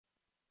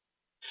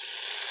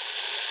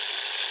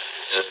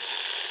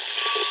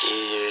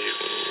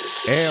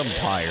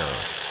Empire.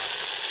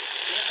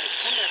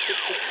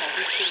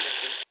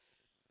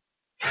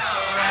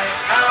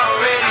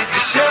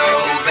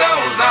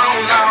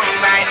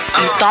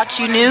 You thought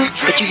you knew,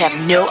 but you have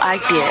no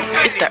idea.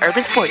 It's the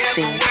urban sports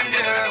scene.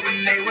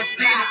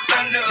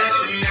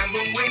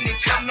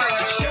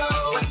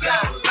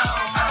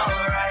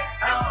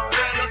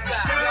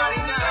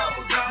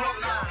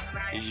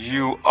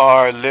 You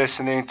are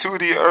listening to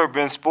the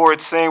Urban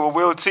Sports Scene with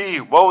Will T,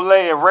 Wole,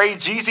 and Ray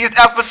Jeezy. It's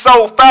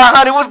episode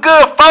 500. What's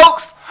good,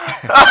 folks?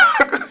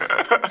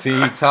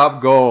 Team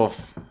Top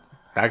Golf.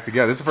 Back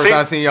together. This is the first time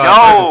I've seen y'all in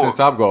person since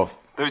Top Golf.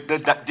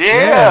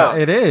 Yeah,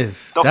 it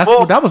is.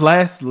 That was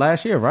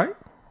last year, right?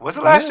 Was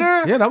it last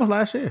year? Yeah, that was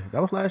last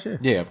year.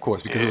 Yeah, of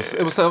course, because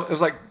it was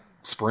like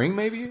spring,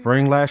 maybe?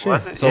 Spring last year.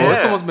 So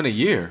it's almost been a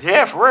year.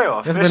 Yeah, for real.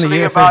 It's been a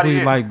year since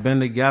we've been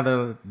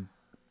together.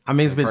 I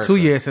mean, it's been 2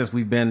 years since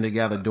we've been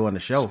together doing the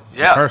show.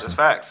 Yeah, that's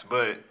facts.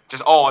 But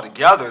just all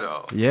together,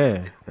 though.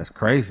 Yeah, that's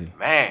crazy.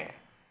 Man.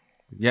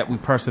 Yet we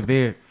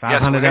persevered.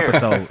 500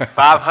 episodes.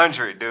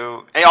 500,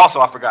 dude. And also,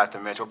 I forgot to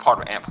mention, we're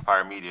part of Amp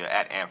Papyrus Media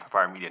at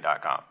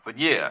ampapyrusmedia.com. But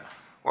yeah,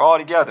 we're all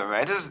together,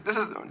 man. This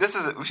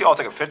is. We should all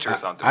take a picture or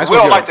something. We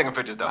don't like taking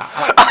pictures, though.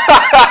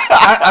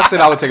 I said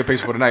I would take a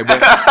picture for tonight, but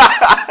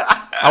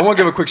I want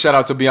to give a quick shout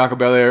out to Bianca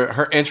Belair.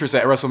 Her entrance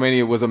at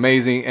WrestleMania was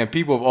amazing, and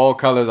people of all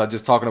colors are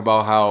just talking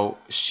about how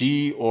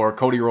she or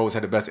Cody Rhodes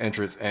had the best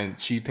entrance, and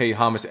she paid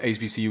homage to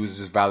HBCUs. It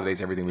just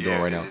validates everything we're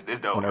doing right now. It's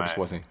dope, on Urban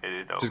Sports Scene. It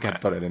is dope. Just got to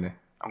throw that in there.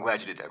 I'm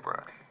glad you did that, bro.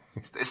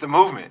 It's the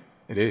movement.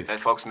 It is. Let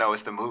folks know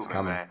it's the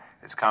movement, man.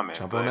 It's coming.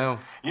 Jump on now.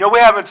 You know, we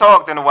haven't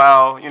talked in a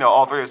while. You know,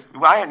 all three of us.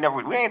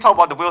 We ain't talked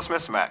about the Will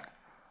Smith smack.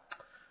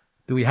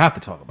 Do we have to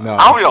talk about it?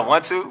 I don't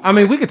want to. I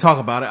mean, we could talk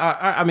about it.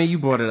 I mean, you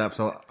brought it up,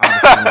 so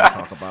obviously I'm going to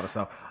talk about it.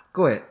 So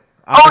go ahead.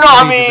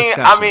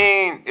 I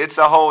mean, it's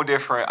a whole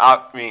different.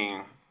 I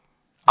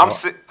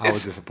was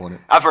disappointed.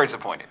 I'm very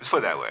disappointed. Let's put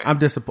it that way.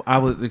 I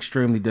was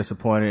extremely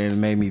disappointed, and it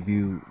made me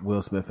view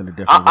Will Smith in a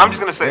different way. I'm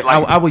just gonna say,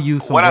 like, I would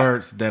use some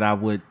words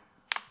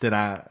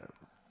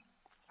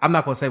I'm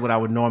not gonna say what I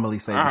would normally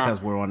say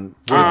because we're on.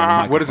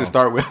 What does it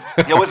start with?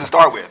 Yeah, what does it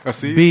start with?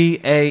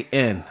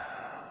 BAN.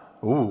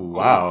 Ooh,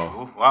 wow.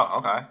 Ooh, wow.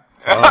 Okay.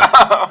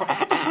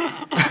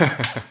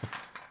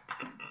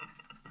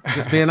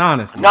 Just being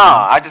honest.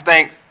 Nah, I just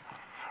think.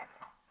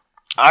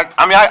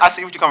 I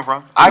see what you're coming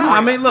from. I agree.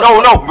 I mean, look.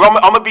 No,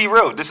 I'm gonna be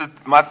real. This is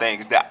my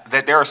thing. Is that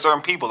there are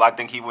certain people I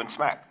think he wouldn't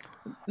smack.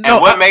 No,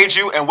 and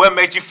what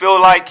made you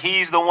feel like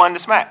he's the one to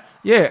smack?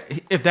 Yeah,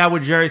 if that were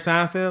Jerry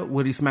Seinfeld,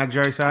 would he smack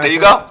Jerry Seinfeld? There you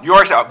go. You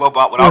already said. Without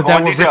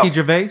going into detail. Ricky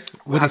Gervais,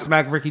 would he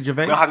smack Ricky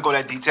Gervais? We don't have to go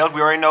that detailed.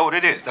 We already know what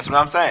it is. That's what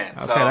I'm saying.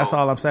 Okay, so, that's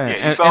all I'm saying.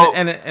 Yeah,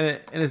 and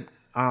it's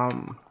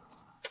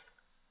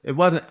it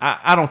wasn't.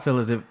 I don't feel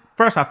as if.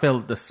 First, I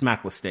feel the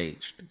smack was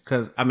staged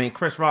because I mean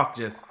Chris Rock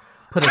just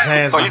put his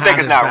hands. So you think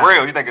it's not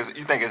real? You think it's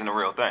a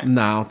real thing?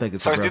 No, I don't think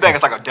it's. So you think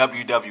it's like a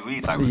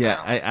WWE type of thing?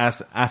 Yeah,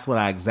 that's what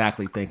I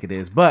exactly think it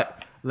is.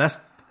 But let's,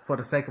 for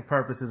the sake of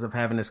purposes of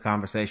having this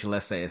conversation,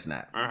 let's say it's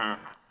not.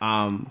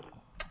 Mm-hmm.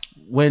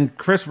 When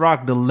Chris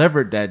Rock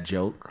delivered that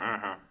joke,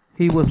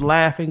 he was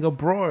laughing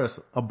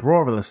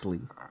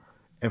uproariously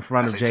in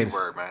front of Jada.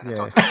 Word, man.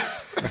 Yeah.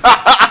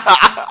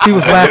 He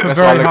was laughing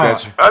very hard.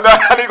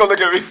 I need to look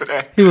at me for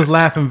that. He was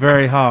laughing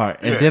very hard,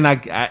 and then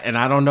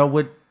I don't know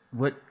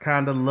what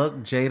kind of look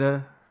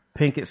Jada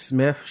Pinkett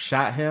Smith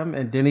shot him,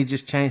 and then he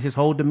just changed his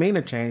whole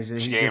demeanor. Changed,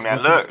 and he just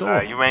went to the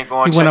store. You ain't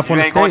going. He went up on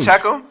the stage. Going to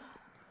check him.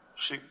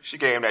 She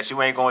gave him that. You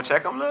ain't going to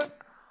check him. Look.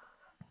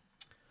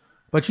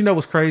 But you know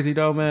what's crazy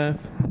though, man?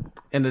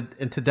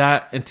 In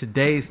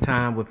today's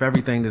time with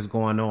everything that's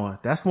going on,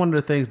 that's one of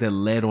the things that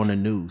led on the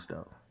news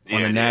though. Yeah,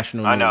 on the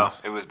national news. I know.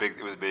 It was big.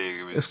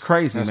 It's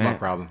crazy, that's man. my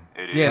problem.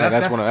 It is. Yeah,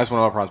 that's one of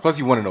our problems. Plus,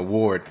 you won an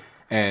award,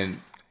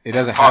 and it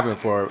doesn't happen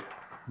for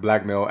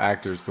black male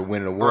actors to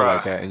win an award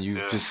like that, and you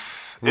just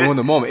ruin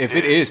the moment. If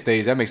it is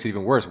staged, that makes it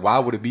even worse. Why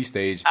would it be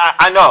staged?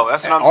 I know.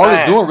 That's what I'm saying. saying. All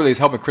it's doing really is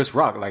helping Chris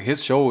Rock. Like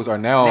his shows are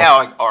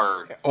now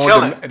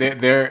killing.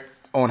 They're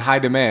on high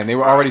demand. They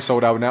were already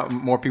sold out. Now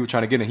more people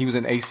trying to get in. He was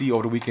in AC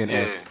over the weekend,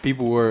 and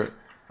people were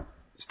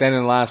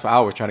standing in lines for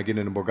hours trying to get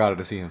into Borgata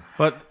to see him.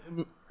 But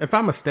if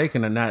I'm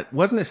mistaken or not,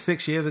 wasn't it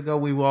 6 years ago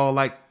we were all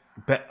like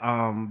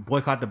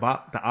boycott the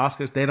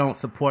Oscars? They don't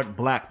support the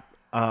black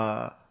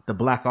arts.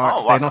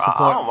 They don't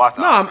support.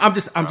 I'm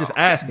just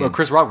asking. But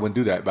Chris Rock wouldn't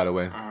do that, by the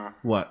way.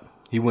 What?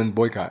 He wouldn't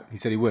boycott. He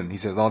said he wouldn't. He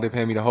said as long as they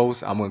pay me to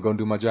host, I'm going to go and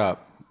do my job.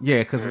 Yeah,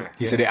 because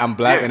he said I'm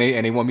black and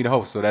they want me to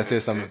host. So that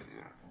says something.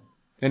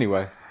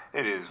 Anyway,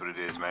 it is what it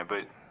is, man.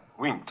 But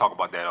we can talk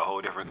about that a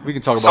whole different. We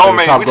can talk about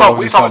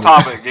we talk a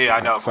topic. Yeah,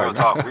 I know. Real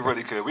talk. We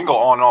really could. We can go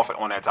on and off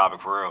on that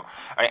topic for real.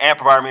 Amp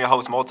Papyrus Media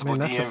hosts multiple.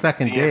 That's the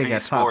second dig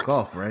at Top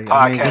Golf, right?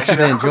 I mean, just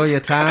to enjoy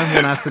your time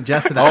when I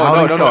suggested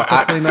that. No.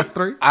 Between us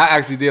three, I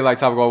actually did like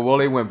Top Golf. Well,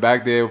 they went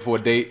back there for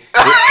a date.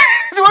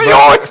 That's what you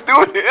always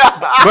do.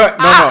 But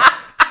no.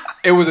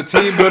 It was a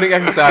team building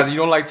exercise. And you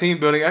don't like team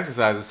building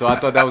exercises, so I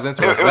thought that was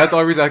interesting. That's the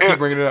only reason I keep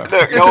bringing it up.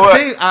 Look, you know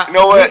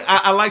what?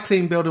 I like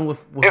team building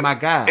with my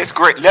guys. It's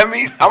great. I'm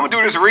gonna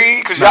do this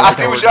read because I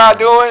see what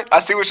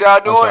y'all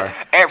doing.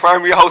 And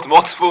Prime Media hosts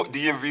multiple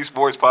DMV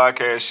sports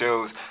podcast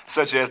shows,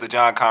 such as the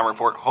John Keim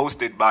Report,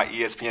 hosted by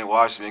ESPN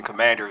Washington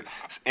Commanders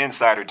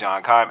insider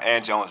John Keim,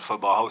 and Jones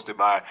Football, hosted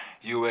by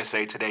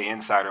USA Today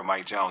insider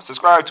Mike Jones.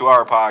 Subscribe to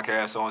our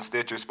podcast on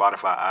Stitcher,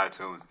 Spotify,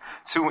 iTunes,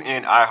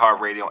 TuneIn,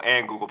 iHeartRadio,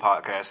 and Google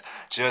Podcasts.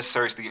 Just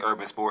search the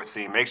Urban Sports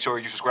Scene. Make sure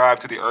you subscribe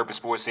to the Urban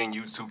Sports Scene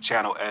YouTube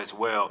channel as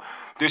well.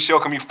 This show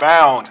can be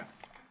found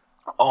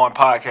on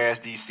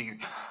Podcast DC,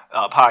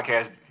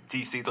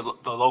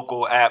 the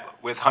local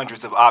app with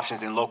hundreds of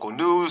options in local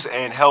news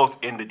and health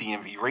in the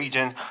DMV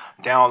region.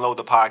 Download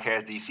the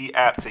Podcast DC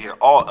app to hear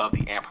all of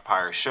the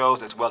Amplifier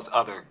shows as well as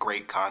other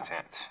great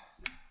content.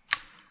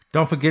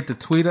 Don't forget to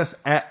tweet us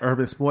at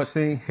Urban Sports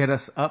Scene. Hit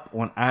us up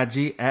on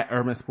IG at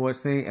Urban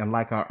Sports Scene and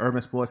like our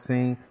Urban Sports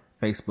Scene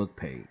Facebook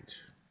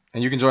page.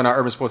 And you can join our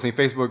Urban Sports Scene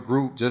Facebook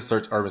group. Just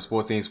search Urban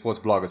Sports Scene, sports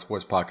bloggers,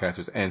 sports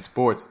podcasters, and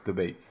sports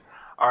debates.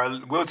 All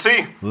right, we'll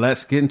see.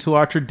 Let's get into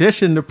our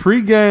tradition, the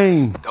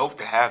pregame. Dope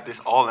to have this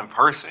all in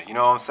person. You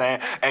know what I'm saying?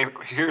 Hey,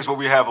 here's what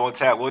we have on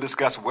tap. We'll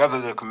discuss whether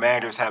the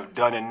Commanders have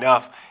done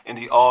enough in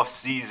the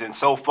offseason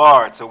so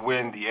far to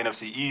win the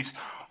NFC East.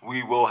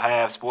 We will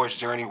have Sports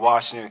Journey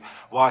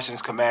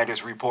Washington's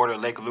Commanders reporter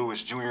Lake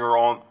Lewis Jr.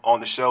 on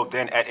the show.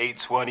 Then at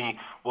 8:20,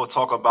 we'll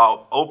talk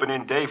about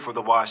opening day for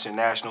the Washington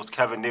Nationals.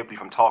 Kevin Nibley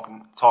from Talk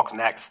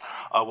Next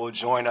will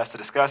join us to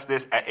discuss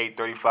this. At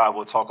 8:35,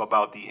 we'll talk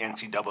about the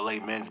NCAA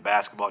men's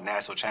basketball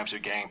national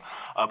championship game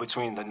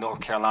between the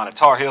North Carolina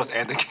Tar Heels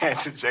and the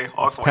Kansas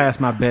Jayhawks. It's past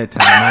my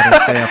bedtime. I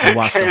didn't stay up and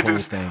watch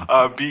Kansas, the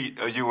whole thing. Beat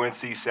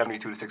UNC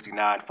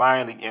 72-69.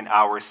 Finally, in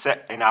our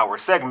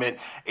segment,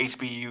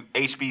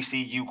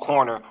 HBCU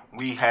Corner,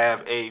 we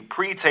have a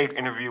pre-taped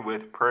interview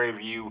with Prairie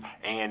View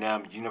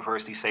A&M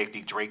University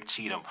safety Drake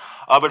Cheatham.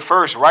 But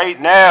first, right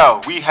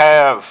now, we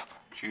have,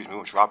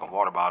 we're dropping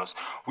water bottles.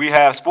 We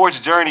have Sports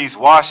Journey's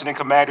Washington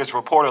Commanders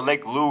reporter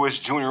Lake Lewis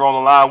Jr. on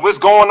the line. What's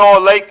going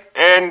on, Lake?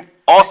 And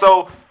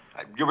also,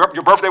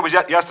 your birthday was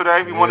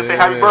yesterday. We want to say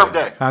happy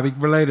birthday. Happy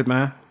belated,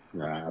 man.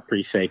 I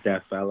appreciate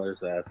that,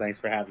 fellas. Thanks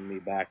for having me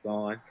back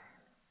on.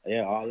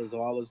 Yeah, all is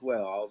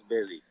well. I was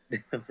busy,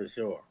 for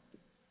sure.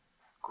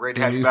 Great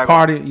to have you back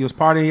on. You was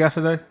partying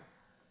yesterday?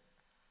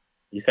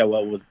 You said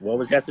what was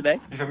yesterday?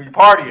 You said were you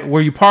partying? Were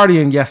you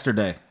partying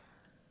yesterday?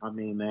 I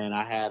mean, man,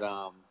 I had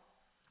a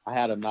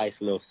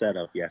nice little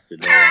setup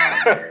yesterday.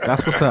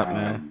 That's what's up,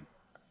 man.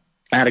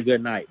 I had a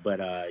good night,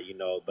 but I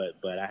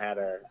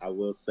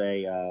will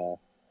say,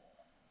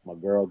 my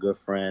girl, good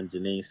friend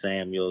Janine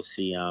Samuels,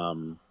 she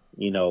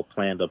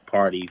planned a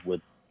party with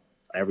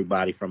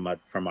everybody from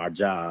our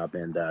job,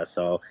 and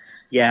so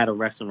I had a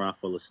restaurant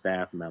full of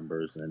staff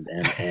members, and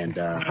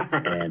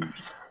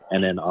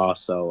then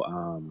also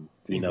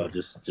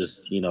just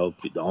the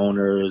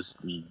owners,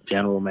 the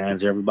general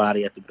manager,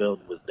 everybody at the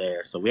building was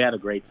there, so we had a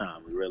great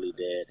time. We really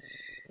did.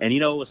 And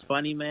it was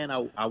funny, man.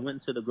 I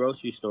went to the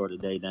grocery store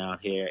today down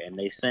here, and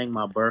they sang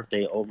my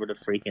birthday over the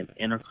freaking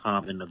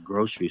intercom in the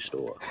grocery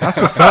store. That's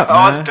what's up, man.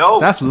 Oh, that's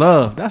dope. That's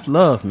love. That's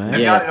love, man.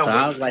 Yeah, so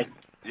I was like,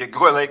 yeah,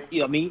 go ahead,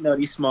 Lake.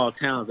 These small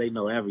towns, they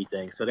know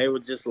everything. So they were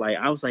just like,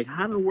 I was like,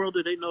 how in the world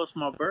do they know it's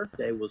my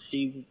birthday? Well,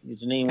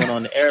 Janine went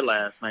on the air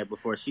last night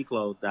before she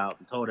closed out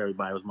and told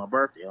everybody it was my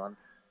birthday on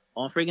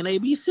freaking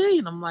ABC.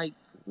 And I'm like,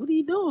 what are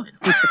you doing?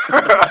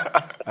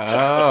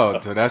 Oh,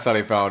 so that's how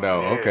they found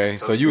out. Yeah, okay,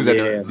 so you was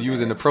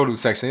in the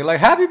produce section. You're like,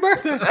 happy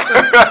birthday.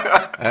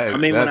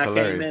 That's when I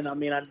hilarious. came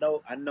in,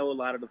 I know a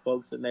lot of the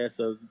folks in there.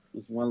 So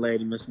this one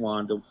lady, Miss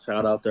Wanda,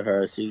 shout out to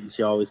her.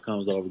 She always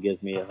comes over,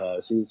 gives me a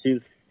hug.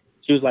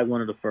 She was like one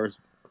of the first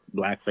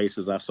black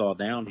faces I saw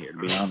down here, to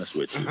be honest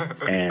with you.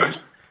 And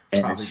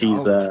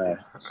she's so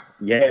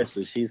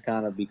she's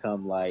kind of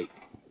become like,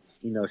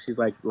 she's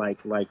like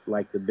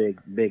the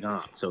big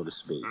aunt, so to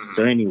speak.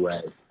 So anyway,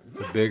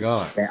 the big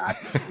aunt.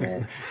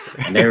 And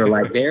they were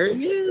like, there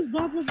he is,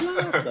 blah blah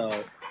blah.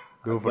 So,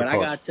 but I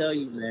gotta tell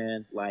you,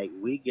 man, like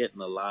we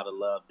getting a lot of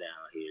love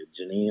down here.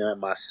 Janina and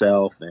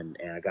myself, and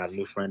I got a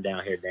new friend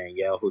down here,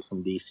 Danielle, who's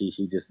from DC.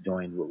 She just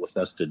joined with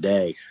us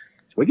today.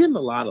 We're getting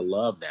a lot of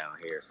love down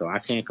here, so I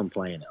can't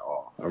complain at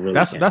all. I really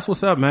can't. That's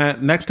what's up,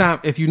 man. Next time,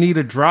 if you need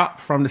a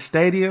drop from the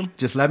stadium,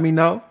 just let me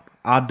know.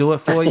 I'll do it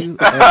for you.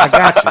 I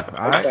got you.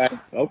 All right.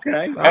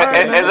 Okay.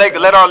 And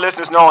let our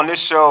listeners know on this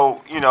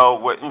show,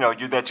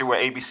 that you were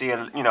ABC,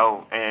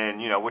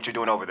 and what you're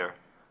doing over there.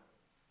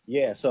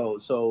 Yeah.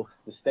 So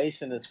the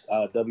station is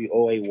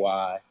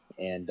WOAY,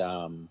 and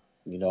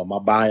my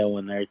bio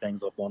and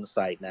everything's up on the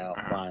site now.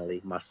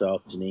 Finally,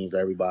 myself, Janine's,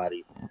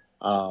 everybody.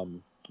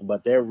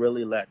 But they're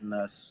really letting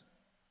us,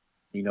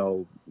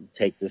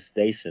 take this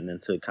station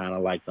into kind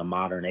of like the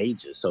modern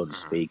ages, so to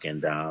speak.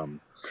 And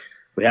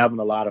we're having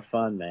a lot of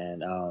fun,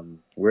 man.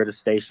 We're the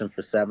station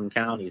for 7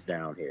 counties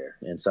down here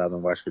in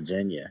Southern West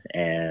Virginia.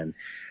 And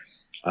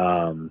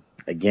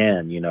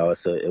again,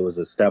 it was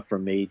a step for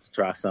me to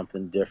try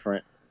something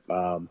different.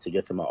 to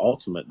get to my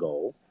ultimate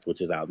goal,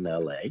 which is out in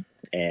LA,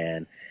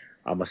 and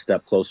I'm a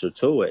step closer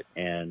to it.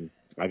 And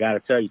I got to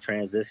tell you,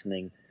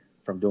 transitioning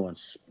from doing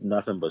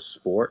nothing but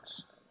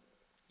sports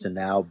to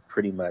now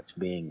pretty much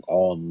being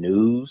all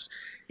news.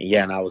 And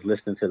yeah, and I was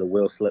listening to the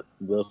Will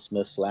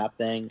Smith slap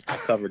thing. I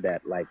covered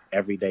that like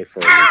every day for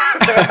a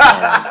week,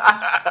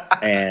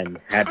 and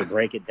had to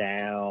break it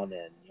down.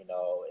 And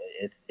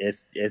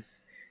it's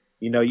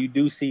you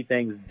do see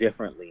things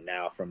differently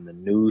now from the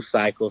news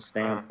cycle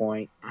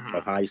standpoint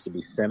of how I used to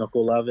be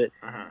cynical of it,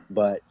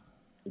 but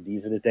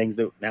these are the things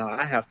that now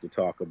I have to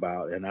talk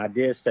about. And I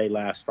did say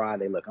last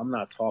Friday, look, I'm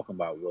not talking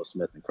about Will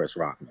Smith and Chris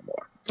Rock no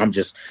more.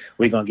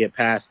 We're going to get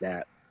past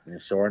that.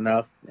 And sure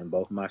enough, in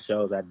both of my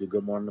shows, I do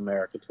Good Morning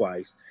America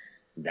twice.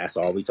 That's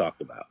all we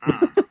talked about.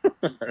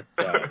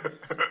 So,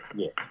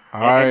 yeah.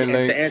 All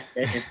right,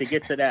 and to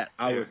get to that,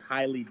 I was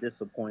highly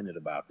disappointed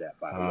about that,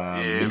 by the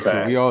way. Me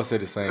too. We all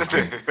said the same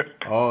thing.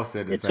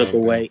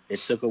 It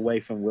took away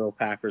from Will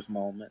Packer's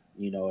moment,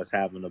 as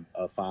having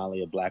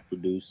finally a black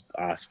produced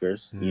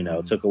Oscars.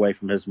 Took away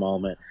from his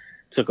moment.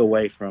 Took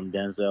away from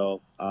Denzel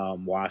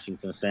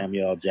Washington,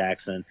 Samuel L.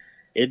 Jackson.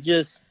 It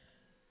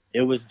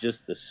was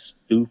just a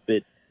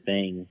stupid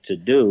thing to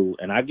do.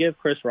 And I give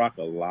Chris Rock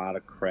a lot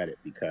of credit,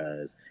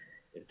 because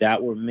if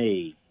that were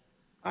me,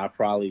 I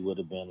probably would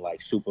have been like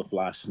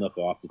Superfly Snuka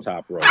off the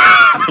top rope.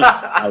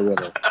 I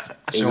would have.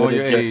 Showing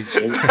your age.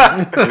 It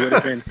would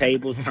have been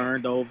tables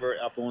turned over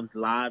up on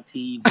live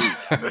TV.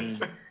 I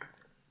mean,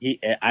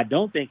 I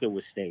don't think it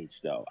was staged,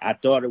 though. I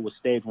thought it was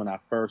staged when I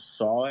first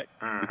saw it,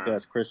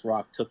 because Chris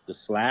Rock took the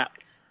slap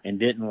and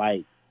didn't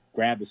like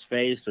grab his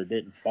face or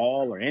didn't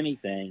fall or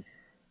anything.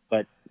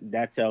 But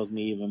that tells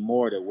me even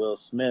more that Will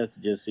Smith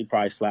he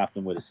probably slapped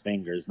him with his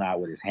fingers, not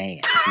with his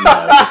hands.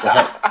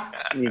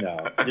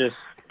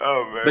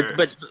 Oh man.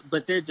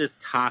 But they're just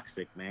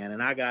toxic, man.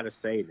 And I gotta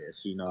say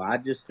this, I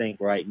just think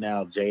right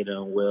now Jada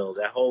and Will,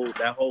 that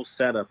whole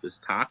setup is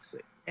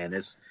toxic, and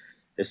it's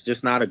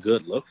just not a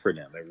good look for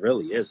them. It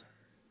really isn't.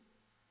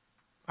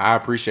 I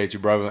appreciate you,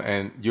 brother.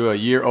 And you're a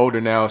year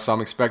older now, so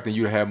I'm expecting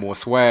you to have more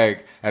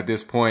swag at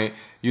this point.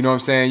 You know what I'm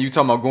saying? You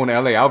talking about going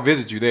to LA. I'll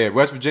visit you there.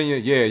 West Virginia,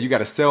 yeah, you got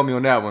to sell me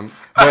on that one.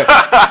 But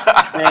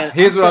man,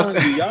 here's what I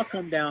was y'all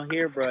come down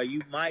here, bro.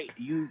 You going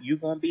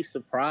to be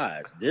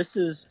surprised.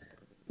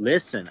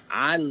 Listen,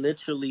 I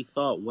literally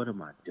thought, what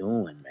am I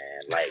doing,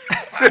 man? Like,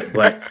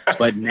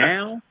 but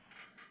now,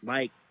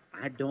 like,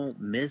 I don't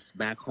miss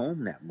back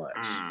home that much.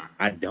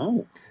 I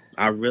don't.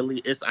 I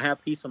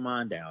have peace of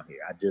mind down here.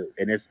 I do.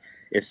 And it's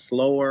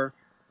slower.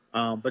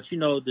 But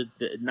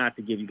not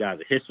to give you guys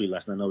a history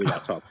lesson. I know we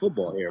got to talk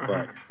football here,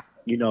 but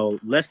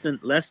less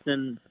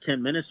than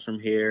 10 minutes from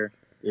here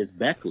is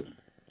Beckley.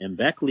 And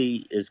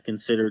Beckley is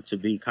considered to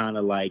be kind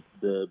of like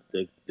the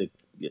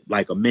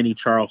like a mini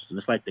Charleston.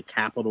 It's like the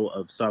capital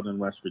of Southern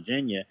West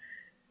Virginia.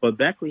 But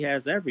Beckley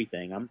has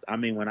everything. I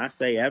mean, when I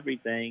say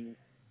everything,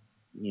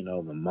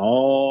 the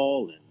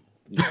mall and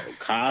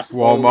Costco,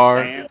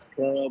 Walmart, Sam's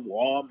Club,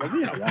 Walmart.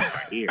 We got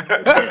Walmart here.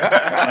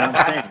 I'm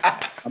saying,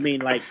 I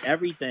mean, like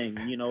everything.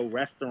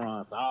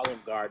 Restaurants,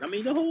 Olive Garden. I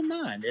mean, the whole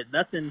nine. There's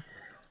nothing.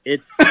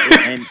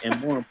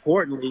 And more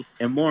importantly,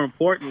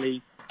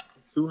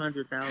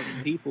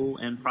 200,000 people,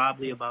 and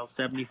probably about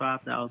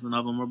 75,000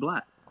 of them are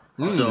black.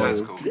 So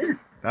that's cool. Yeah,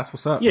 that's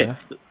what's up. Yeah. Man.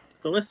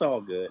 So it's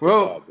all good.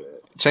 Well, it's all good.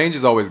 Change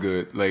is always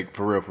good. Like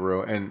for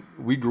real. And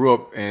we grew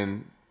up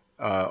in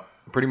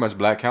pretty much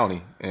Black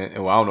County,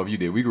 and well, I don't know if you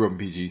did. We grew up in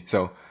PG,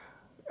 so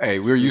hey,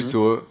 we're used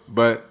to it.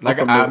 But like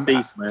I'm from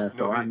Northeast, man,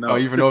 so I know. Oh,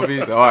 you from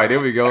Northeast? All right, there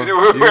we go.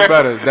 Even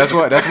better. That's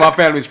my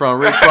family's from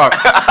Ridge Park.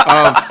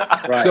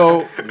 Right.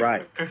 So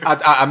right.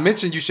 I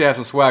mentioned you should have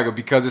some swagger,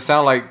 because it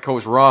sounds like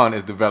Coach Ron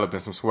is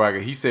developing some swagger.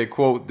 He said,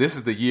 "quote This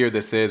is the year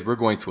that says we're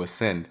going to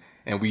ascend,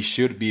 and we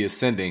should be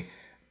ascending."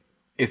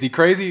 Is he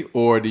crazy,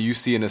 or do you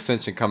see an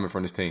ascension coming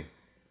from this team?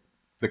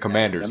 The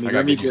Commanders. I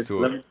got to get used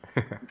to it.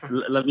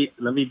 Let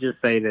me just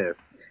say this.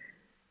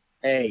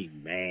 Hey,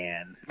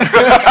 man. I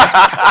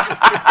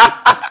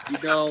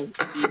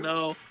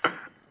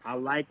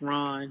like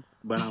Ron,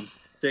 but I'm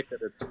sick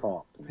of the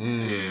talk.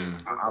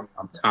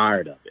 I'm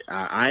tired of it.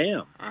 I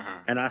am.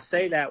 And I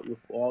say that with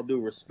all due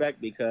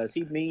respect, because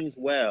he means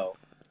well,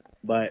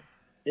 but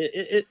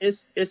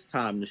it's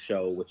time to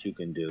show what you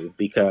can do,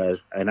 because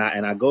and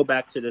I go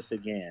back to this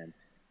again.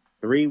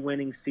 3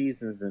 winning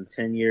seasons in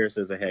 10 years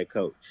as a head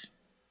coach.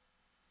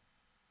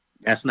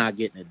 That's not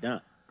getting it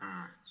done.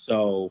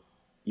 So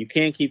you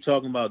can't keep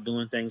talking about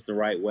doing things the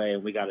right way,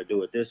 and we got to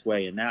do it this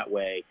way and that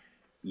way.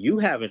 You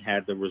haven't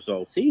had the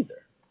results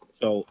either.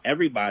 So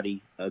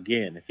everybody,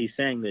 again, if he's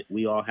saying that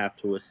we all have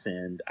to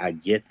ascend, I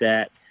get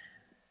that.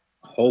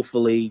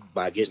 Hopefully,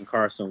 by getting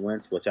Carson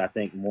Wentz, which I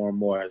think more and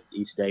more as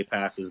each day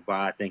passes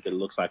by, I think it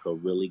looks like a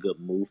really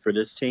good move for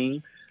this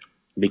team,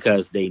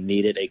 because they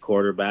needed a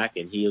quarterback,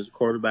 and he is a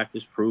quarterback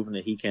that's proven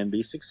that he can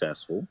be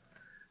successful.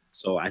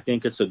 So I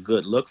think it's a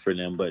good look for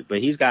them, but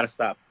he's got to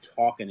stop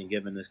talking and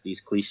giving us these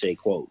cliche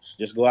quotes.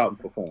 Just go out and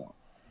perform.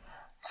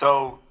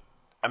 So,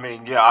 I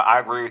mean, yeah, I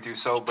agree with you.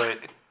 So, but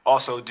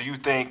Also, do you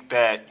think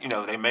that,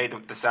 they made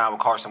the sound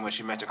with Carson Wentz?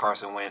 You mentioned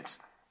Carson Wentz.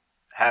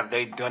 Have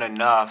they done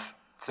enough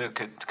to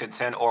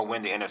contend or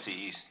win the NFC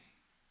East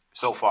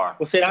so far?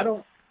 Well, see, I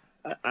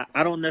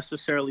don't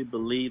necessarily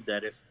believe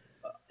that it's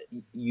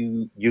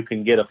you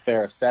can get a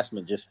fair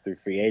assessment just through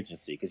free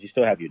agency, because you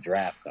still have your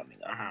draft coming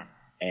up. Uh-huh.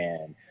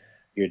 And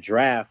your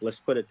draft, let's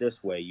put it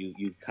this way,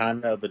 you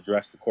kind of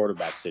addressed the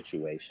quarterback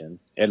situation,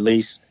 at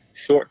least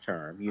short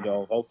term.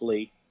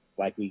 Hopefully,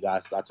 like I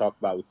talked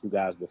about with you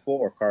guys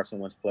before, if Carson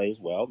Wentz plays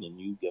well, then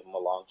you give him a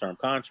long-term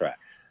contract.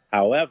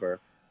 However,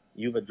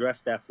 you've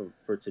addressed that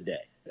for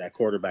today, that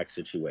quarterback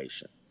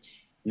situation.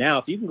 Now,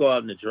 if you can go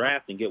out in the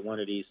draft and get one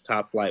of these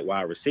top-flight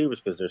wide receivers,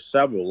 because there's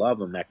several of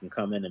them that can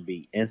come in and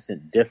be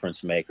instant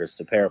difference makers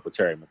to pair up with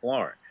Terry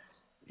McLaurin.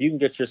 If you can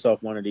get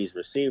yourself one of these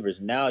receivers,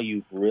 now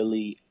you've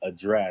really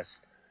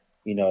addressed,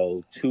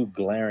 two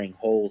glaring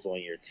holes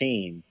on your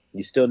team.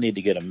 You still need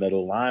to get a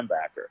middle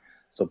linebacker.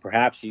 So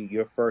perhaps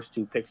your first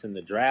two picks in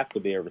the draft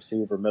could be a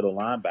receiver, middle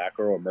linebacker,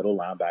 or middle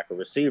linebacker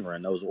receiver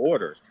in those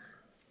orders.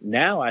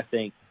 Now I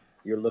think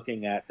you're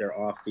looking at their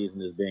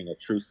offseason as being a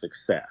true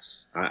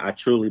success. I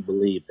truly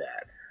believe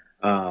that.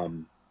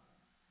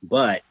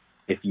 But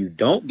if you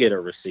don't get a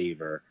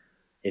receiver,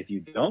 if you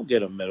don't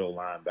get a middle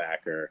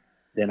linebacker,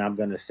 then I'm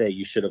going to say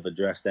you should have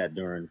addressed that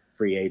during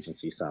free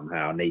agency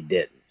somehow, and they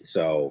didn't.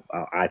 So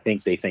I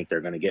think they think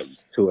they're going to get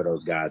two of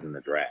those guys in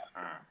the draft.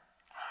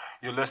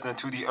 You're listening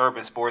to the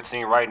Urban Sports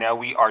Scene right now.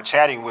 We are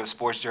chatting with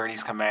Sports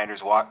Journey's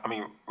Commanders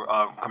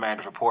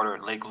reporter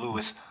Lake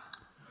Lewis.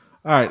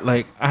 All right,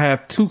 Lake, I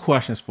have two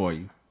questions for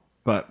you,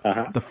 but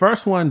the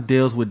first one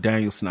deals with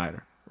Daniel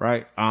Snyder,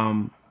 right?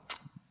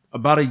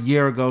 About a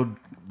year ago,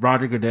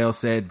 Roger Goodell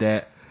said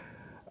that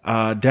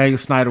Daniel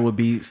Snyder would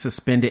be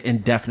suspended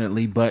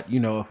indefinitely, but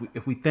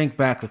if we think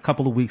back a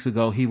couple of weeks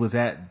ago, he was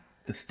at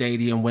the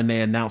stadium when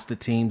they announced the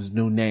team's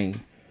new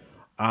name.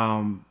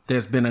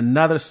 There's been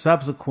another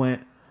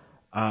subsequent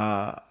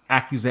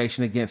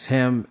accusation against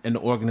him and the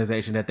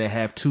organization that they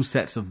have two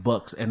sets of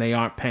books and they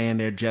aren't paying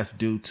their just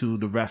due to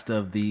the rest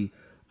of the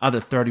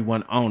other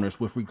 31 owners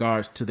with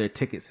regards to their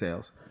ticket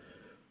sales.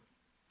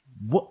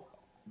 What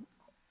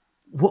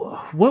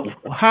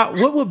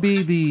would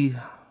be the,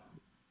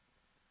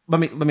 let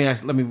me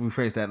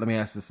rephrase that. Let me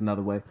ask this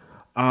another way.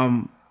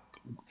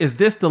 Is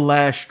this the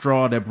last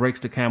straw that breaks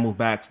the camel's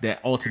back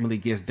that ultimately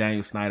gets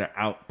Daniel Snyder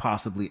out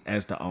possibly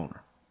as the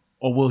owner?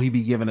 Or will he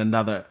be given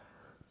another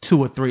 2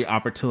 or 3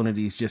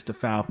 opportunities just to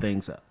foul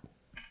things up?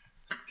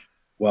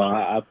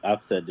 Well,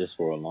 I've said this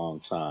for a long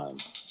time.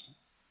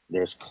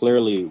 There's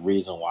clearly a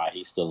reason why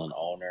he's still an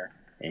owner,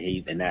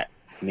 and that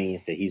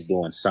means that he's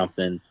doing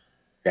something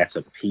that's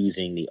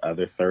appeasing the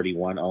other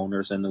 31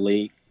 owners in the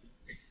league.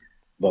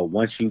 But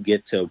once you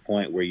get to a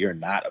point where you're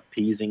not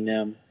appeasing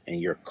them and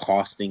you're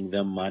costing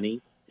them money,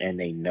 and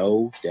they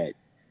know that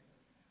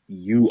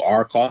you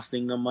are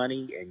costing them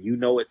money and you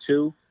know it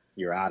too,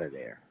 you're out of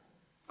there.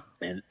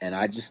 And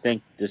I just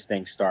think this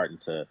thing's starting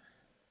to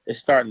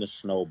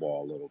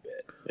snowball a little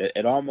bit.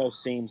 It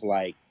almost seems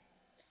like,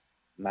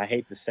 and I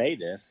hate to say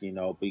this,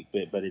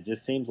 but it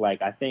just seems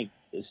like I think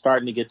it's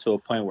starting to get to a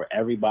point where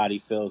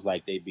everybody feels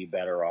like they'd be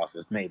better off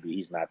if maybe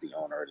he's not the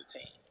owner of the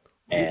team.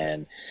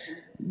 And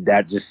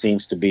that just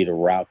seems to be the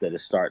route that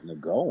it's starting to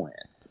go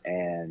in.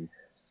 And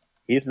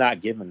he's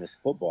not giving this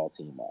football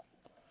team up.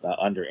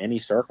 Under any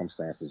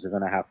circumstances, you're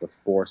going to have to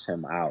force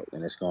him out,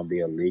 and it's going to be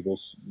a legal,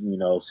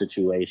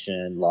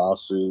 situation,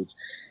 lawsuits.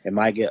 It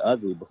might get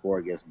ugly before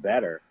it gets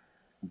better,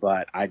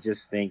 but I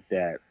just think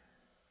that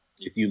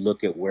if you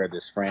look at where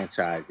this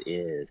franchise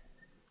is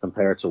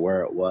compared to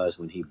where it was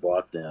when he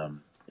bought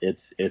them,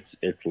 it's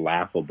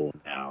laughable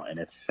now, and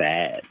it's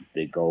sad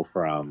to go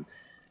from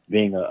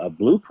being a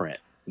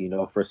blueprint,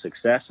 for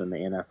success in the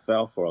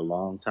NFL for a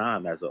long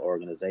time as an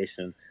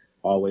organization.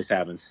 Always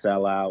having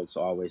sellouts,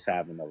 always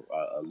having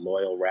a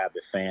loyal,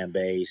 rabid fan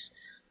base,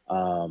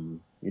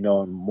 and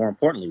more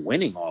importantly,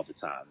 winning all the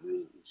time.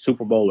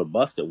 Super Bowl or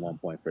bust at one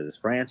point for this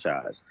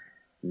franchise.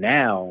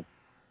 Now,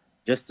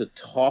 just to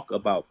talk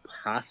about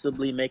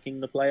possibly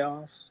making the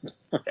playoffs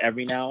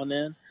every now and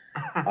then,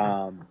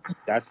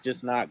 that's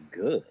just not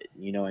good,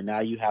 and now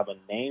you have a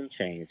name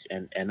change.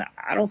 And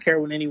I don't care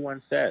what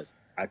anyone says.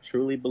 I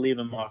truly believe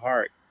in my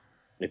heart,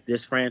 if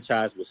this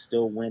franchise was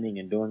still winning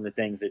and doing the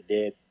things it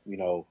did,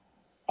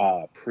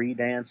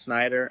 pre-Dan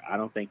Snyder, I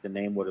don't think the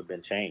name would have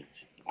been changed.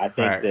 I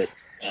think that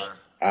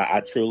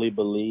I truly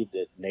believe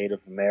that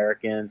Native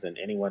Americans and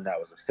anyone that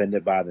was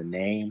offended by the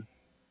name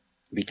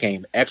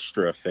became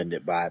extra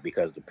offended by it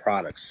because the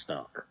product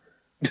stunk.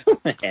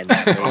 And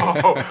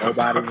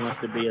nobody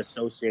wants to be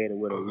associated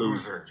with a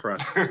loser.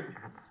 Trust me.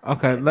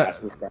 Okay,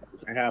 let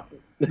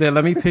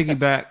me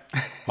piggyback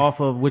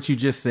off of what you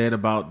just said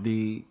about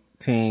the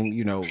team,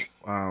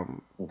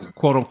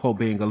 quote unquote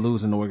being a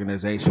losing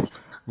organization.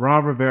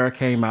 Ron Rivera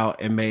came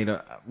out and made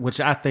which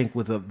I think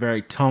was a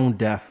very tone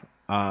deaf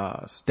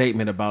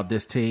statement about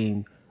this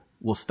team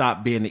will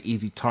stop being an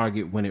easy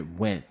target when it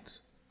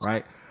wins,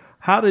 right?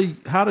 How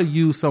do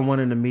you,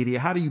 someone in the media,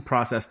 how do you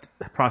process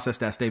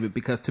that statement?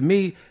 Because to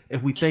me,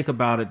 if we think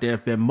about it, there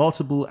have been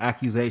multiple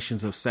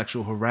accusations of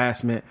sexual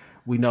harassment.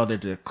 We know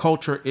that there are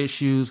culture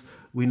issues.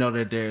 We know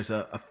that there's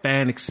a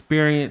fan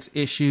experience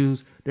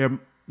issues. There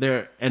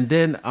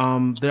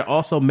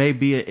also may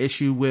be an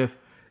issue with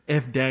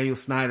if Daniel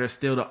Snyder is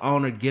still the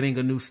owner getting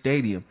a new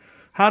stadium.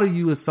 How do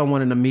you, as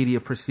someone in the media,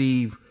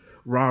 perceive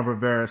Ron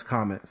Rivera's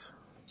comments?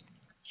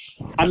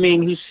 I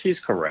mean, he's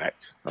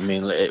correct. I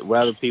mean,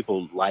 whether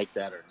people like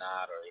that or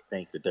not, or they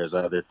think that there's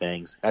other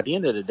things, at the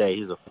end of the day,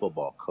 he's a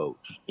football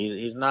coach.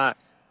 He's not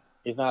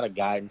a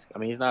guidance. I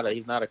mean, he's not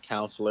a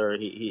counselor.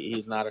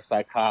 He's not a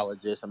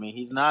psychologist. I mean,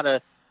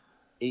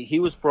 he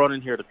was brought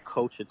in here to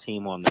coach a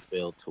team on the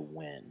field to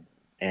win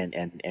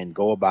and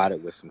go about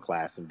it with some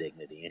class and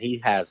dignity. And he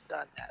has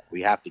done that.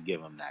 We have to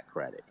give him that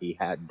credit. He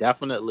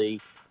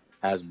definitely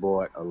has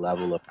brought a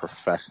level of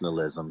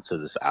professionalism to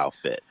this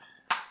outfit.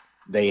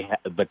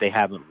 But they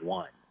haven't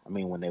won. I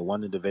mean, when they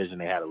won the division,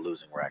 they had a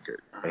losing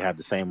record. They had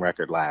the same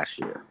record last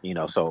year.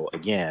 So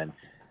again,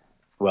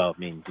 well, I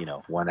mean,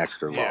 one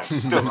extra loss. Yeah,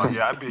 still,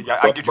 I get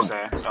what you're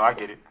saying. No, I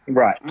get it.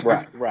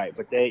 Right.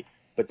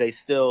 But they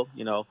still,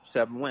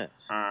 7 wins,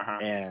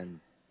 and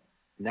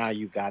now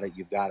you've got to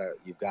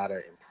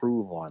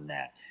improve on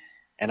that.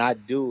 And I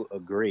do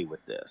agree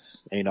with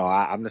this.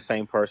 I'm the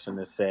same person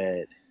that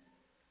said,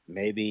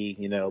 maybe,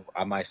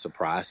 I might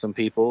surprise some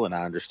people, and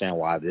I understand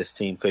why this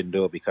team couldn't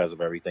do it because of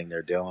everything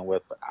they're dealing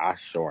with. But I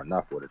sure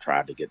enough would have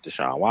tried to get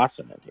Deshaun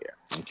Watson in here.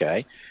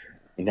 Okay.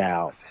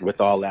 Now, with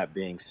all that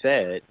being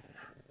said,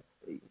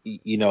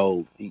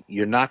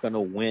 you're not going to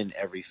win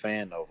every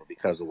fan over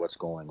because of what's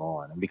going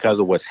on and because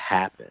of what's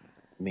happened.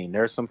 I mean,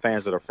 there's some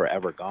fans that are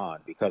forever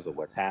gone because of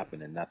what's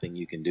happened, and nothing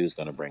you can do is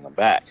going to bring them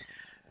back.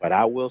 But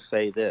I will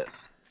say this: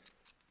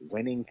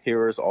 winning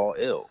cures all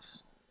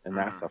ills, and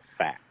that's a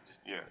fact.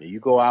 Yeah. You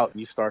go out and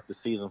you start the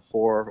season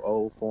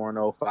 4-0,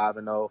 4-0,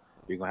 5-0,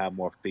 you're going to have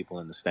more people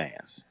in the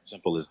stands.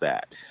 Simple as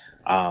that.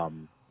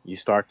 You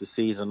start the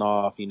season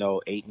off,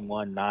 8-1,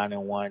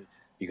 9-1,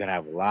 you're going to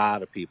have a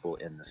lot of people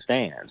in the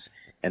stands.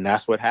 And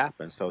that's what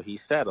happens. So he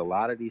said a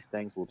lot of these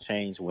things will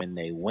change when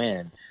they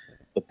win.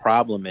 The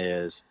problem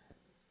is,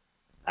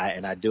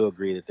 I do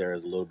agree that there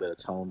is a little bit of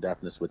tone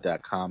deafness with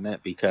that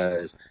comment,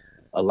 because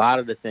a lot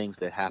of the things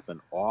that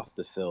happen off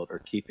the field are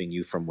keeping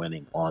you from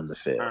winning on the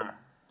field.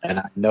 And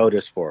I know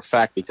this for a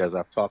fact because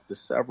I've talked to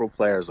several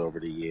players over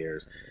the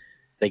years.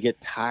 They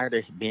get tired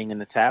of being in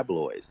the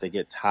tabloids. They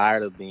get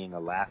tired of being a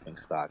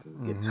laughingstock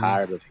and get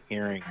tired of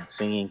hearing and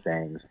seeing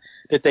things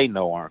that they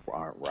know aren't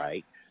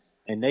right.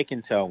 And they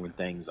can tell when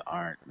things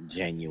aren't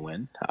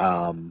genuine.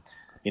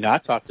 I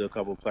talked to a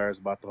couple of players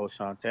about the whole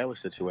Sean Taylor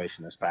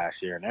situation this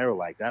past year, and they were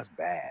like, that's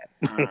bad.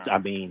 I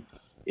mean,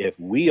 if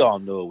we all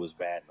knew it was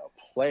bad and the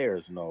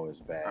players know it's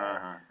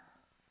bad,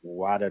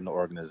 why didn't the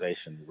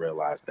organization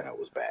realize that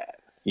was bad?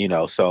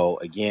 So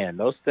again,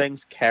 those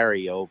things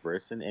carry over.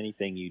 It's in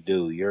anything you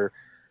do.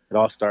 It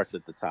all starts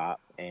at the top.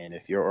 And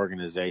if your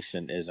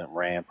organization isn't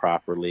ran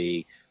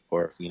properly,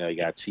 or if, you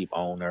got a cheap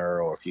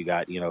owner, or if you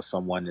got,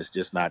 someone that's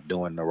just not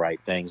doing the right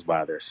things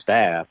by their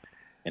staff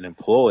and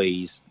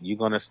employees, you're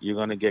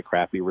gonna get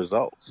crappy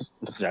results.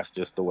 That's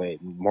just the way.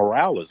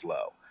 Morale is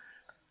low.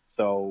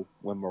 So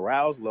when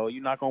morale's low,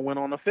 you're not gonna win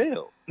on the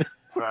field.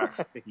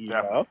 Facts.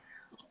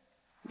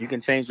 You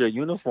can change your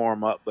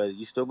uniform up, but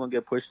you're still going to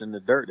get pushed in the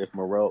dirt if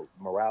morale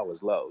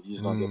is low. You're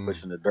just going to get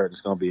pushed in the dirt.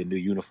 It's going to be a new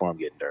uniform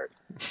getting dirty.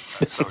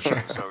 That's so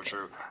true, so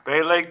true.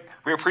 Bay Lake,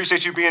 we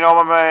appreciate you being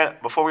on, my man.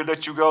 Before we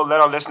let you go,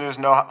 let our listeners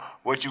know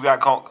what you got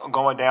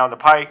going down the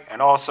pike,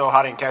 and also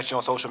how they can catch you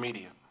on social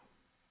media.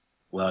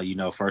 Well,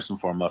 first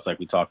and foremost, like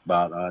we talked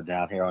about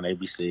down here on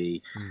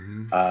ABC,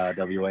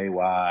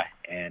 WAY,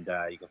 and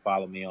you can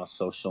follow me on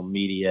social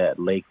media at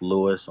Lake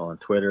Lewis on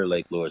Twitter,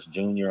 Lake Lewis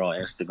Jr. on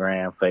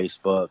Instagram,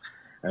 Facebook.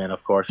 And then,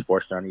 of course,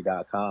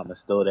 sportsjourney.com. It's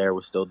still there.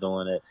 We're still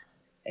doing it.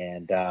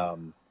 And,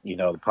 the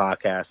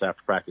podcast,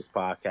 After Practice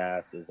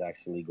Podcast, is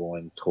actually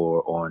going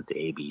on to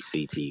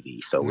ABC TV.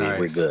 So we're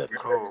good.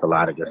 Cool. It's a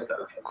lot of good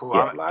stuff. Cool.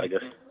 Yeah, a lot of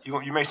good stuff.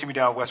 You may see me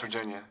down in West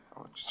Virginia.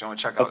 You want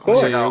to check out? Of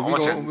course.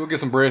 We'll get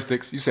some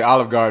breadsticks. You say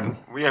Olive Garden.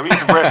 Yeah, we get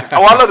some breadsticks.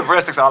 Oh, I love the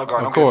breadsticks, Olive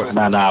Garden. Of course.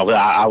 No,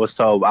 I was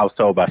told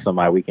by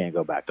somebody we can't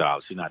go back to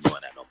Olive. She's not doing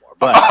that no more.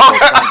 But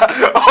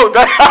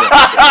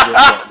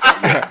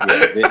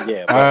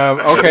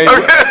okay.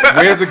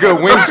 Where's a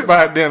good wing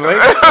spot then, Lake?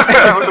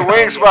 What's a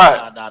wing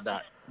spot?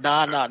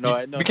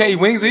 No. We can't eat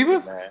wings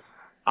either? Man.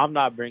 I'm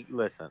not bringing.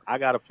 Listen, I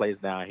got a place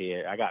down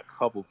here. I got a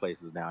couple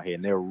places down here,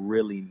 and they're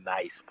really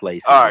nice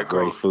places. All right,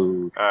 great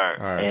food, all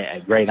right.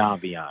 and great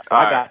ambiance. So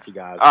I got you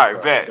guys. All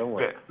right, bet. All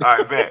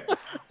right, bet.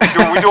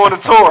 We doing the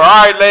tour. All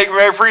right, Lake,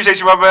 man. Appreciate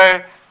you, my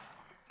man.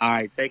 All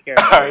right, take care.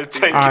 All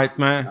right,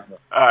 man.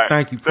 All right,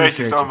 thank you. Thank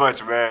you so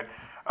much, man.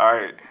 All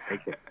right,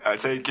 take care. All right,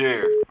 take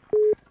care.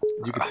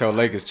 You can tell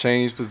Lake has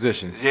changed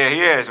positions. Yeah,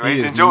 he is, man.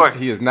 He's enjoying.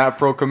 He is not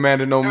pro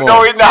Commander no more.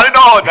 No, he's not at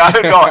all. Not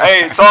at all.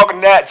 Hey, talking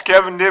Nats,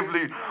 Kevin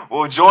Nibley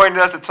will join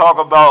us to talk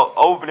about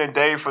opening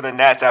day for the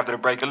Nats after the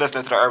break. You're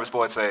listening to the Urban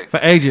Sports Say. For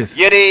ages.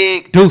 Yeah,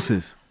 dig.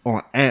 Deuces.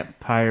 on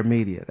Empire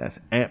Media. That's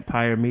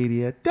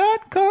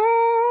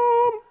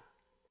empiremedia.com.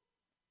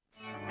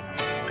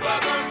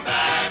 Welcome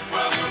back,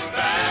 welcome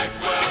back,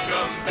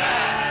 welcome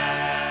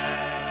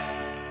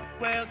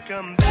back.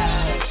 Welcome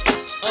back.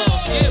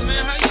 Yeah,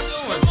 man, how you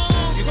doing?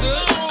 You good?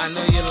 I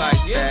know you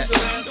like that.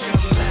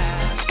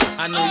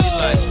 I know you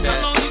like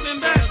that. How long you been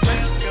back,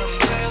 man?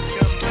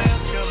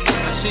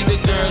 I see the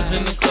girls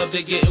in the club,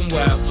 they getting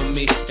wild for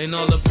me. And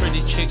all the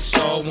pretty chicks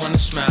all wanna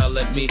smile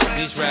at me.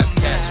 These rap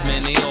cats,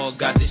 man, they all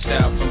got this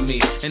style from me.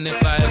 And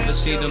if I ever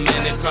see them,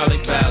 man, they probably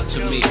bow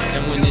to me.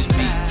 And when this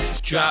beat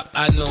drop,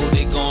 I know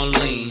they gon'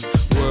 lean.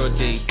 World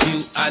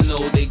debut, I know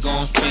they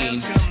gon'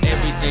 fiend.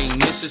 Everything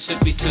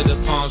Mississippi to the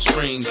Palm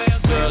Springs.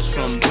 Girls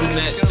from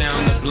brunettes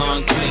down to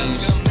blonde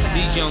queens.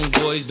 These young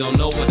boys don't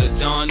know what a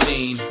Don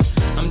mean.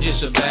 I'm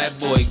just a bad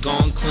boy,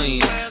 gone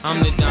clean.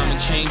 I'm the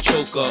diamond chain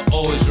choker,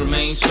 always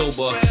remain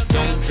sober.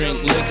 Don't drink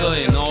liquor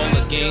and all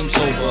the game's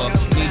over.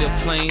 Need a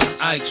plane,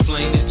 I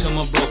explained it to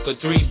my broker.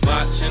 3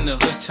 bots in the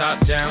hood, top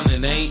down,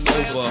 and ain't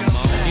over.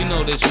 You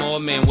know there's more,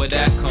 man, where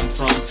that come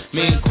from?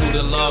 Me and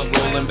Kuda Love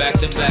rolling back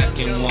to back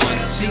in one.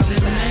 See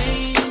the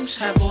names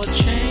have all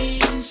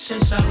changed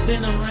since I've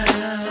been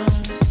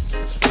around,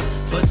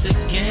 but the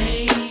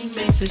game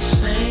ain't the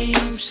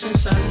same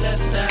since I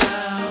left out.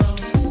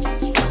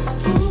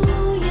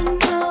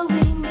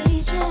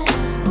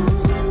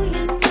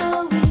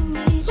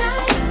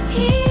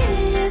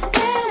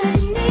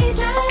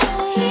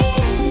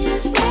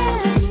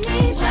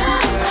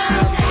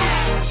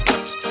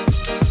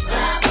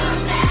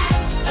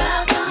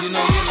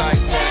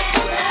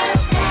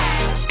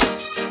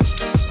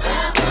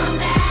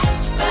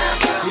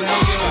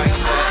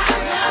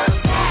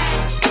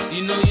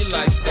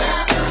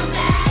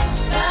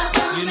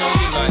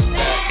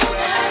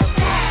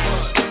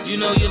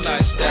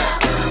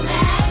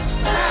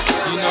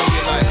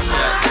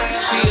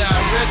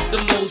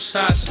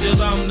 High, still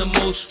I'm the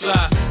most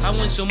fly. I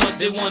win so much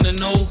they wanna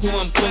know who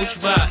I'm coached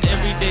by.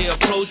 Every day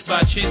approached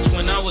by chicks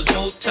when I was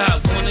multi.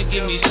 Wanna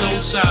give me soul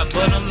side,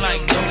 but I'm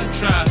like, don't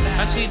try.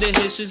 I see the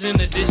hisses and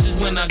the disses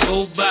when I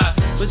go by,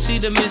 but see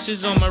the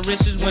misses on my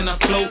wrists when I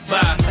float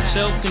by.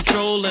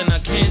 Self-control and I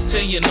can't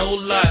tell you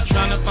no lie.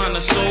 Trying to find a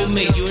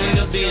soulmate, you end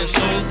up being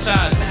soul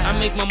tied. I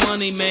make my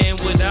money, man,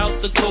 without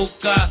the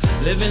coca.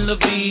 Living La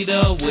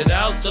Vida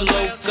without the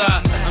loca.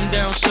 I'm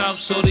down south,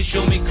 so they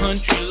show me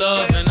country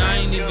love, and I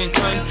ain't even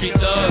country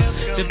thug.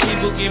 The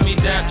people give me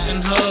daps and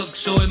hugs,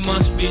 so it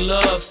must be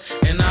love.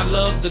 And I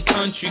love the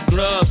country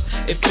grub.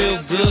 It feel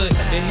good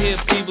to hear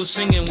people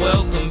singing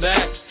welcome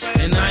back.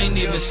 And I ain't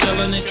even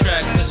selling the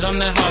track, cause I'm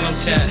that Harlem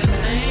cat. The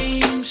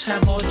names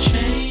have all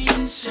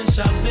changed since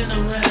I've been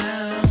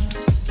around,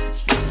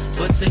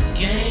 but the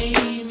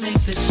game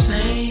ain't the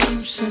same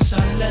since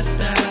I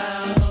left out.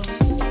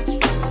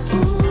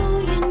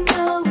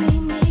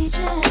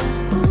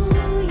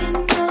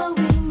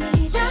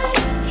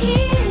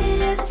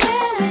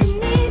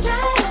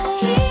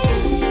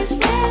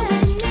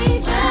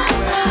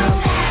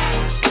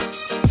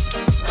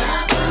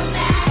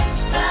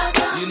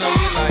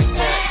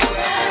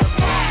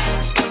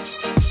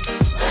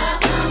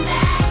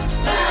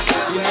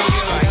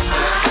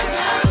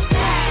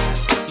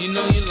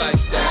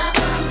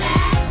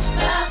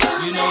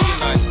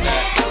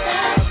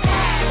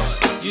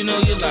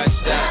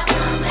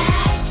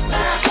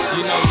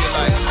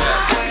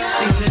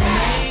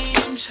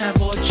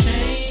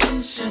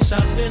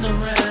 I've been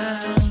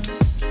around,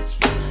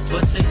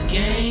 but the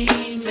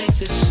game ain't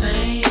the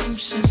same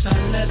since I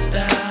left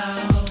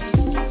out.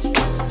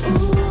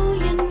 Ooh,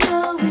 you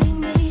know we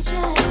need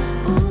ya.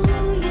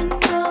 Ooh, you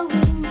know we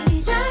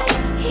need ya.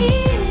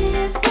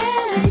 Here's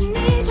where we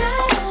need ya.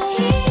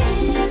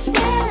 Here's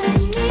where we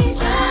need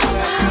ya.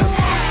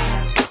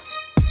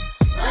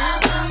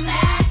 Welcome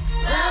back.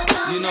 Welcome back.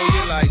 You know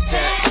you like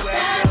that.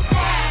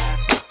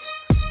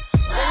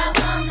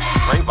 Welcome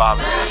back. Great Bob,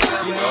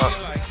 you know.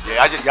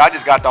 Yeah, y'all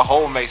just got the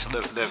whole Mace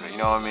living, you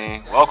know what I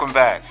mean? Welcome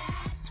back.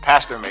 It's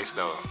Pastor Mace,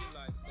 though.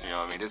 You know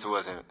what I mean? This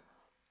wasn't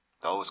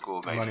the old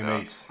school Mace, Money though.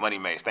 Mace. Money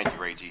Mace. Thank you,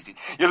 Ray Jeezy.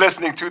 You're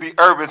listening to the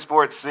Urban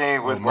Sports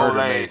Scene with Murder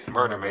Mole, Mace.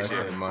 Murder Mace, I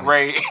said yeah. money.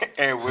 Ray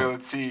and Will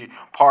T,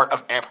 part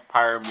of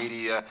Empire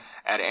Media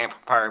at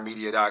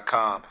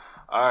empiremedia.com.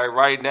 All right,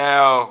 right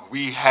now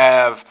we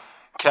have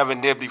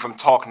Kevin Nibley from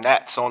Talk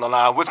Nats on the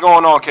line. What's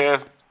going on,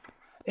 Kev?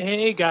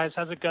 Hey guys,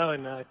 how's it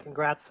going?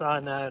 Congrats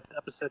on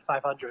episode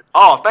 500.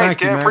 Oh, thanks,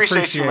 Thank you, Kev. man.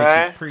 Appreciate you,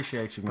 man.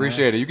 Appreciate you, man.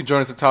 Appreciate it. You can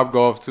join us at Top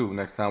Golf too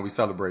next time we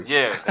celebrate.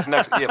 Yeah, that's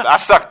next. Yeah, but I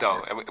suck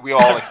though. We all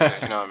like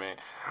that, you know what I mean?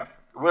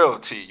 Will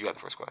T, you got the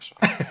first question.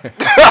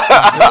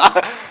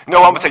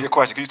 No, I'm gonna take your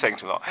question because you're taking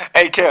too long.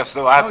 Hey, Kev,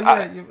 so I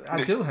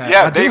do have.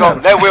 Yeah, there you go.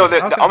 Let Will.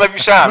 Okay. I'll let you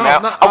shine, No,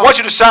 man. no, I want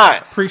you to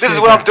shine. This is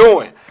what I'm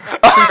doing.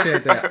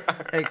 Appreciate that.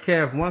 Hey,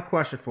 Kev, one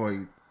question for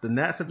you. The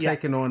Nats are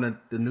taking on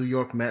the New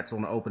York Mets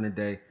on the opening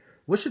day.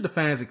 What should the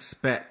fans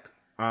expect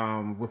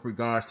with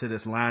regards to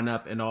this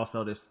lineup and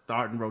also this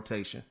starting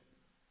rotation?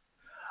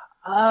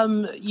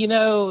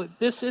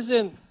 This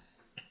isn't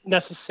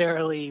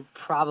necessarily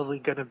probably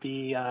going to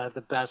be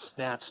the best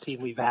Nats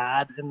team we've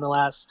had in the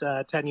last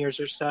 10 years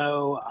or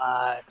so.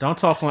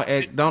 Don't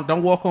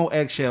walk on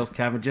eggshells,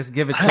 Kevin. Just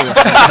give it to us.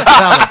 Man. Just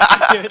tell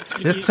us.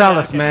 Just tell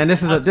us, man.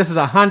 This is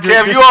 100.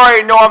 Kev, you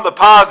already know I'm the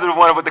positive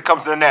one when it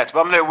comes to the Nets,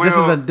 but I'm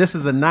like, this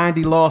is a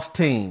 90 loss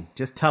team.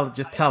 Just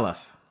tell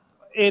us.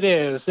 It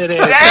is.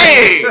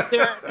 Hey,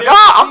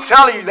 I'm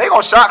telling you, they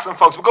gonna shock some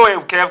folks. But go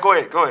ahead, Kev. Go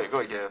ahead,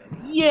 Kev.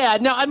 Yeah,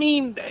 no, I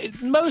mean,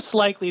 most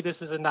likely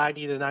this is a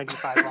 90 to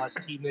 95 loss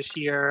team this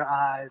year.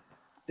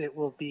 It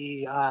will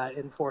be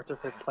in 4th or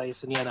 5th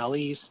place in the NL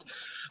East.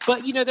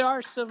 But, there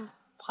are some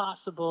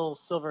possible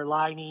silver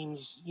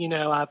linings.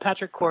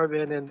 Patrick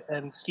Corbin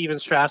and Steven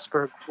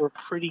Strasburg were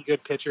pretty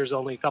good pitchers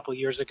only a couple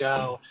years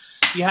ago.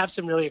 You have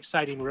some really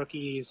exciting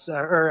rookies,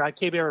 or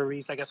Keibert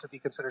Ruiz, I guess would be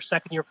considered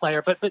second-year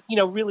player, but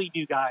really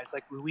new guys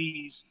like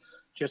Ruiz,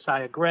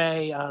 Josiah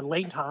Gray,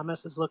 Lane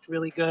Thomas has looked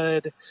really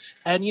good,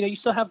 and you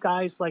still have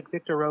guys like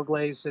Victor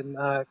Robles and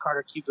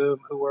Carter Kieboom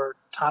who were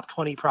top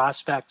 20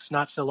 prospects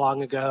not so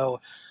long ago.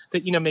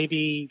 That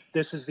maybe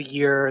this is the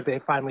year they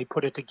finally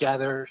put it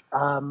together.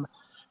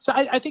 So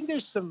I think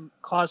there's some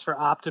cause for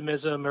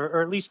optimism,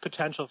 or at least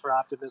potential for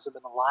optimism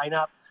in the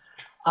lineup.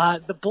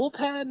 The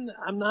bullpen,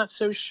 I'm not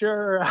so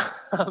sure.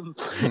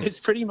 It's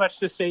pretty much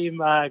the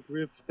same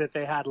group that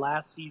they had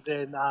last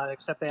season,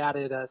 except they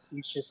added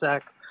Steve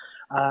Cishek,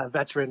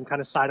 veteran kind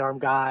of sidearm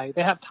guy.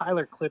 They have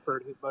Tyler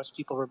Clippard, who most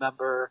people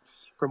remember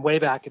from way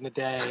back in the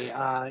day.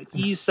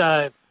 He's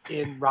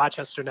in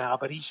Rochester now,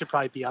 but he should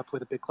probably be up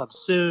with a big club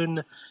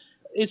soon.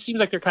 It seems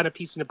like they're kind of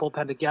piecing the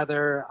bullpen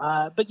together.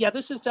 But yeah,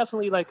 this is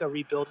definitely like a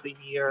rebuilding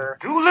year.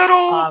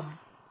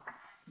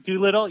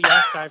 Doolittle,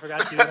 yes, I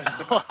forgot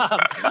Doolittle.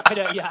 I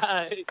know,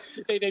 yeah,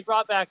 they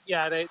brought back, they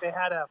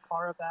had a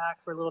Parra back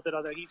for a little bit,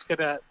 although he's going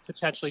to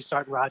potentially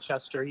start in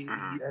Rochester. He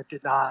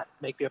did not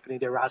make the opening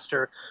day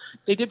roster.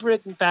 They did bring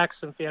back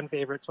some fan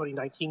favorite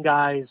 2019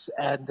 guys,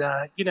 and,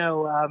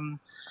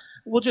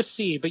 we'll just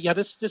see. But yeah,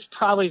 this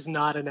probably is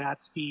not a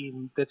Nats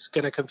team that's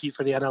going to compete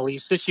for the NL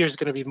East. This year is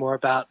going to be more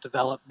about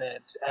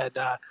development and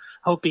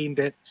hoping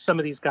that some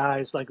of these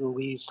guys like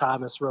Ruiz,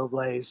 Thomas,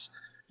 Robles,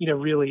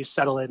 really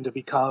settle in to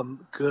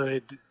become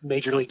good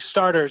major league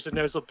starters, and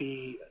those will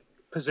be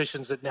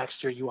positions that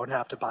next year you won't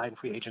have to buy in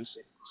free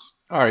agency.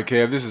 All right,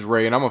 Kev, this is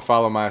Ray, and I'm going to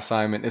follow my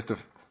assignment. It's the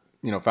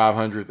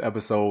 500th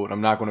episode.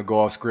 I'm not going to go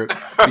off script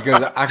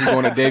because I can go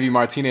on a Davey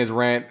Martinez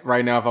rant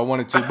right now if I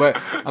wanted to,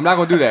 but I'm not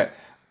going to do that.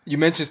 You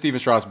mentioned Steven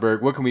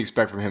Strasburg. What can we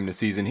expect from him this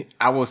season?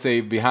 I will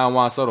say behind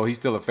Juan Soto, he's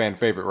still a fan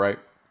favorite, right?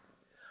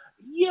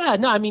 Yeah,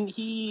 no, I mean,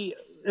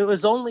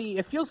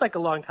 it feels like a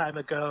long time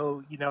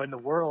ago, in the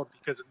world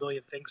because a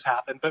million things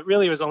happened, but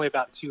really it was only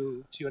about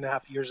two and a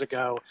half years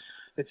ago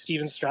that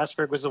Steven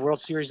Strasburg was the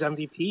World Series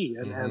MVP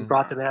and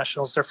brought the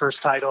Nationals their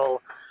first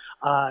title,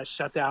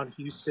 shut down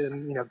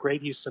Houston,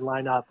 great Houston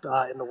lineup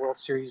in the World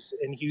Series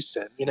in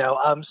Houston,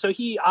 so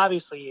he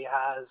obviously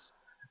has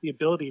the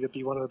ability to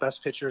be one of the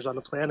best pitchers on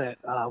the planet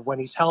when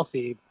he's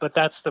healthy, but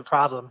that's the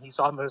problem. He's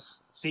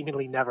almost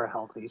seemingly never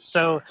healthy.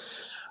 So,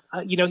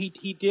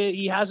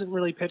 he hasn't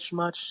really pitched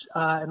much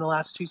in the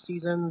last 2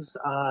 seasons.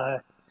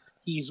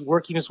 He's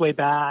working his way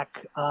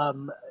back. I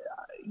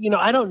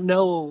don't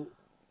know.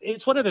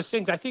 It's one of those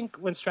things. I think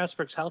when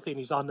Strasburg's healthy and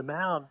he's on the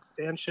mound,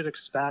 fans should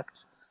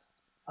expect,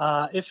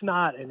 if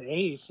not an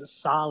ace, a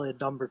solid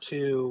number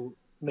 2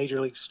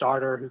 major league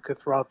starter who could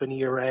throw up an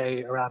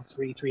ERA around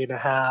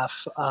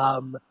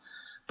 3.5.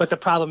 But the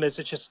problem is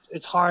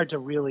it's hard to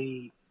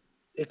really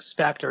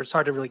expect, or it's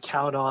hard to really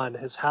count on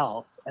his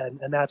health, and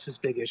that's his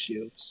big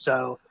issue.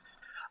 So,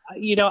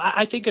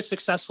 I think a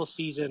successful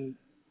season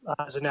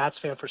as a Nats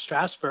fan for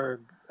Strasburg,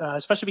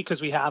 especially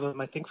because we have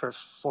him, I think, for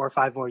 4 or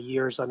 5 more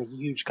years on a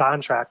huge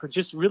contract, which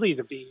is really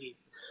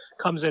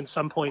comes in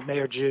some point May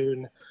or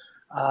June,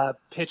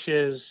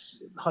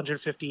 pitches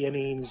 150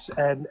 innings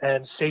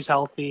and stays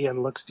healthy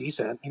and looks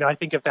decent. I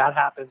think if that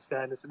happens,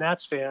 then as a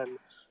Nats fan,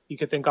 you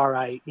could think, all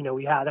right,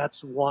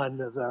 that's one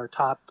of our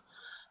top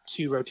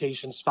 2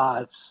 rotation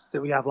spots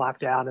that we have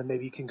locked down, and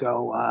maybe you can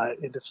go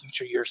into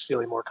future years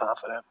feeling more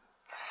confident.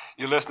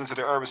 You're listening to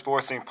the Urban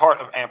Sports Scene, part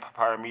of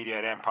Empire Media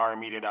at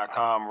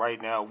empiremedia.com.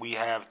 Right now, we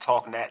have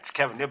Talk Nats,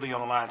 Kevin Nibley on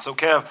the line. So,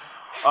 Kev,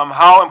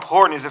 how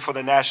important is it for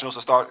the Nationals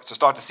to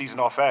start the season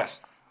off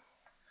fast?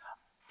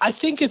 I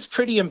think it's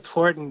pretty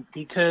important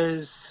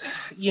because,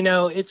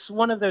 it's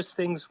one of those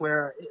things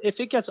where if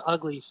it gets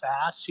ugly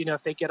fast,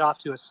 if they get off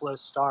to a slow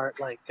start,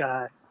 like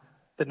the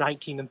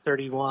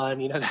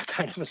 19-31, that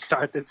kind of a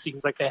start that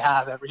seems like they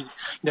have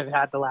they've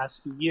had the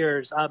last few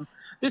years.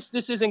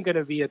 This isn't going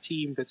to be a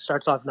team that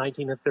starts off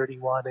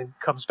 19-31 and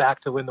comes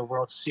back to win the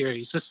World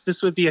Series.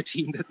 This would be a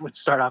team that would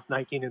start off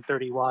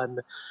 19-31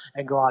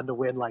 and go on to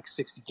win like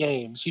 60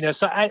 games.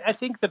 So I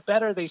think the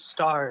better they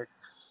start,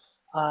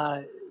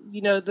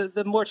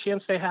 the more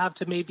chance they have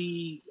to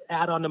maybe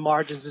add on the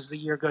margins as the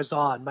year goes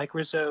on. Mike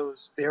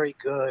Rizzo's very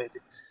good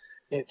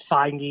at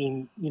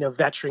finding,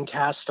 veteran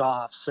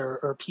cast-offs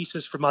or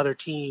pieces from other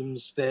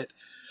teams that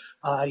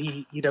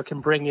he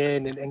can bring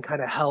in and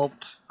kind of help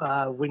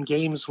win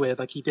games with,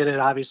 like he did it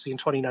obviously in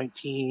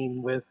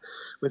 2019 with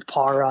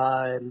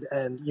Para,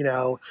 and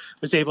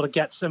was able to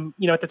get some,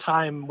 at the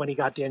time when he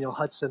got Daniel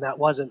Hudson, that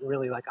wasn't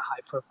really like a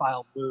high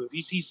profile move.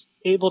 He's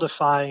able to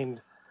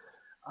find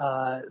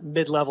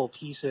mid-level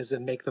pieces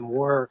and make them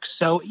work.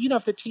 So,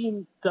 if the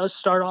team does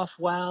start off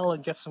well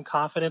and get some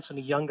confidence and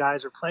the young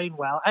guys are playing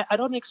well, I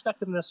don't expect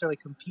them to necessarily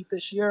compete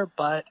this year,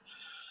 but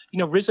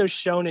Rizzo's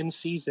shown in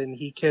season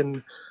he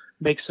can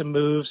make some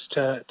moves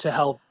to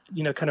help,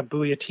 kind of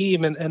buoy a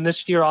team. And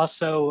this year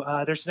also,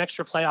 there's an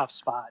extra playoff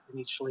spot in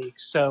each league.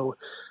 So,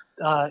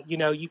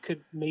 you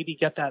could maybe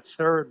get that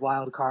third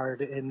wild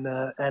card in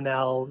the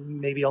NL,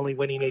 maybe only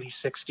winning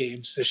 86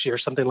 games this year,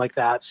 something like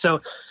that.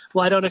 So,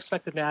 I don't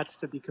expect the Nats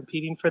to be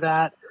competing for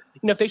that.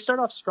 If they start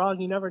off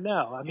strong, you never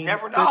know. I mean, you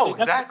never know,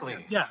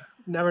 exactly. Yeah,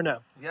 never know.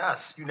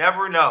 Yes, you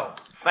never know.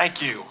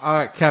 Thank you. All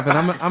right, Kevin,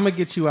 I'm gonna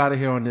get you out of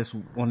here on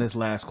this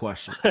last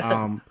question.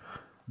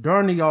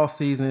 During the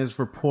offseason, it's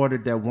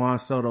reported that Juan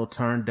Soto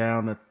turned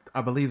down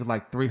I believe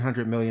like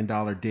 $300 million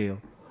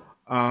deal.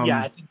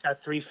 Yeah, I think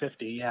that's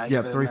 350. Yeah,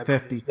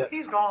 350.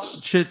 He's gone.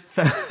 Should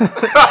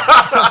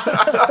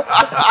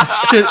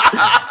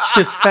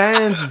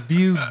fans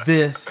view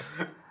this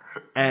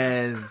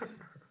as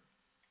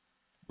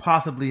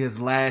possibly his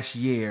last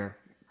year?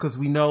 Because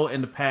we know in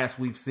the past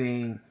we've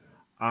seen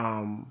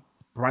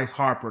Bryce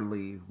Harper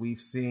leave. We've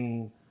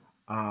seen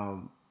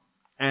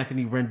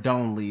Anthony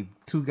Rendon leave.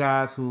 Two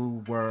guys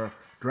who were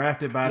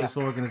drafted by this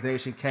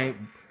organization,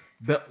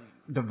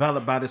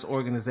 developed by this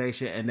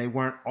organization, and they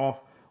weren't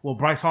off. Well,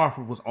 Bryce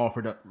Harper was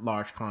offered a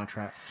large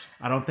contract.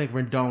 I don't think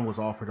Rendon was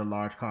offered a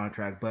large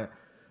contract, but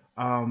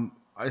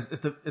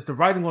it's the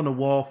writing on the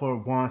wall for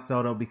Juan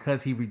Soto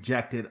because he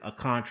rejected a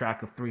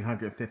contract of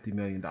 $350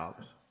 million.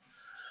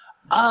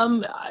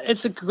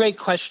 It's a great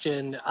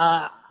question.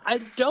 I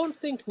don't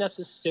think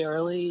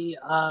necessarily.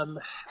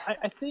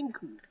 I think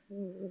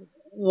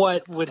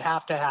what would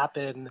have to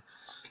happen.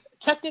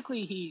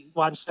 Technically,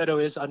 Juan Soto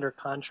is under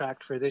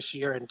contract for this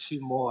year and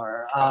two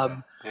more.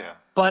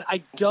 But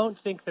I don't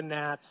think the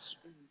Nats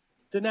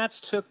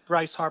took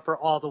Bryce Harper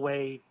all the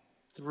way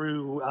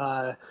through,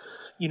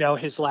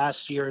 his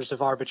last years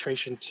of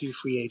arbitration to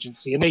free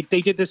agency. And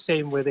they did the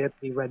same with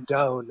Anthony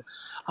Rendon.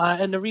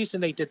 And the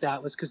reason they did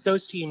that was because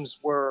those teams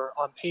were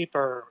on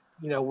paper,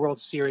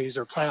 World Series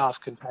or playoff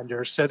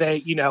contenders. So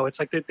they, it's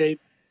like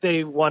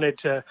they wanted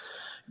to,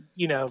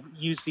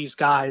 use these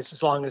guys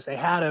as long as they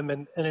had him.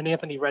 And in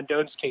Anthony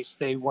Rendon's case,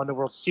 they won the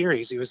World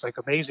Series. He was like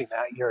amazing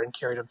that year and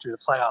carried them through the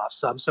playoffs.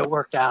 So it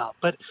worked out.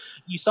 But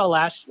you saw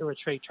last year with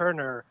Trey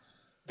Turner,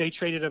 they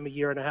traded him a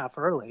year and a half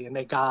early and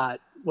they got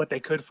what they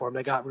could for him.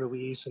 They got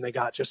Ruiz and they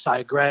got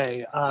Josiah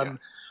Gray. And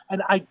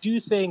I do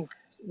think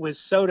with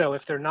Soto,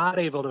 if they're not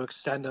able to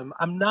extend him,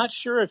 I'm not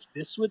sure if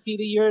this would be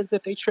the year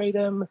that they trade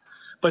him.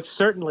 But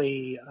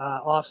certainly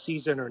off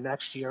season or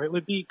next year, it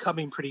would be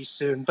coming pretty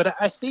soon. But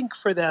I think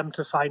for them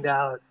to find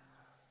out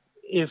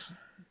if,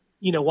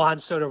 Juan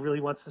Soto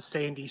really wants to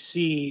stay in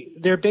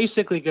DC, they're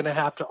basically going to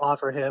have to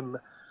offer him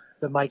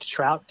the Mike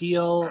Trout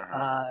deal,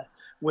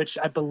 which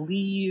I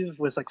believe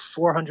was like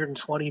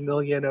 $420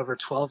 million over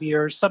 12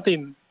 years,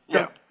 something.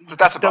 Yeah,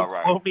 that's about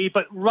right. Me,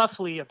 but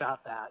roughly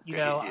about that.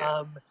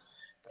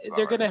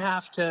 They're going to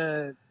have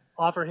to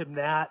offer him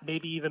that,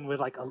 maybe even with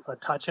like a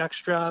touch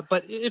extra.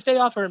 But if they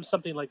offer him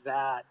something like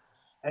that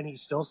and he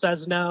still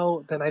says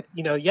no, then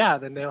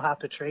then they'll have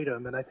to trade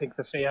him. And I think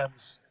the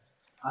fans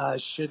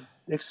should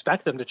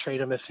expect them to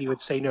trade him if he would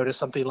say no to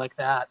something like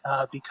that,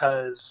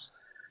 because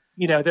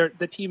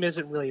the team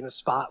isn't really in a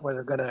spot where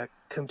they're going to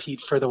compete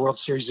for the World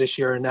Series this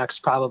year or next,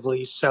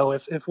 probably. So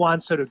if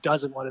Juan Soto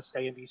doesn't want to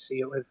stay in DC,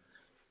 it would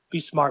be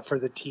smart for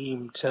the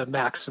team to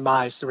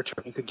maximize the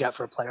return you could get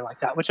for a player like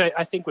that, which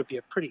I think would be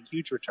a pretty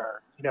huge return.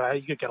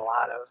 You could get a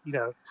lot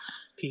of,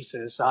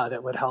 pieces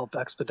that would help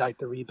expedite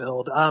the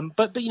rebuild.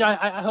 But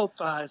I hope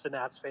as a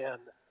Nats fan,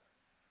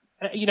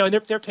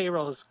 their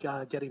payroll is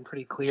getting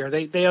pretty clear.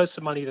 They owe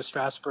some money to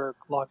Strasburg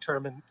long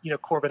term, and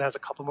Corbin has a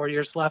couple more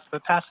years left.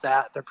 But past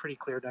that, they're pretty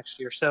clear next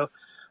year. So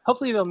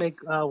hopefully they'll make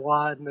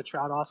Juan the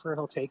Trout offer.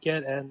 He'll take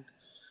it, and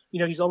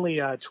he's only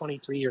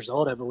 23 years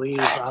old, I believe.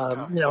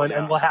 And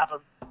we'll have him.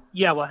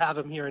 Yeah, we'll have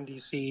him here in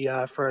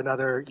DC for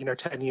another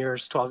 10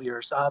 years, 12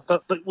 years.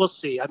 But we'll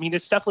see. I mean,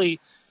 it's definitely.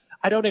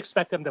 I don't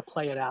expect them to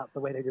play it out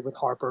the way they did with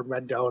Harper and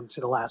Rendon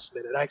to the last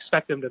minute. I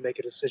expect them to make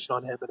a decision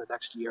on him in the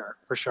next year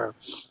for sure.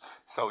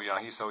 So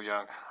young, he's so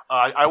young.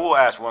 I will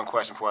ask one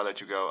question before I let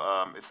you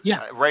go.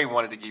 Ray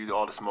wanted to give you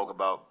all the smoke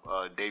about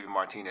David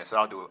Martinez, so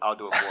I'll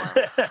do it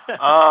for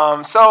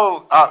him.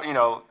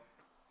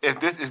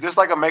 Is this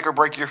like a make or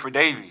break year for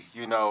Davey?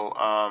 In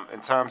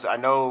terms, I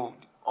know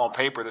on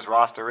paper this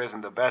roster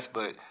isn't the best,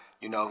 but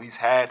he's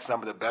had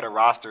some of the better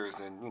rosters,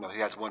 and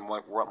he has won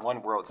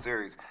one World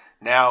Series.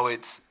 Now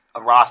it's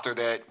a roster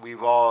that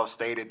we've all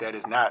stated that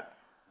is not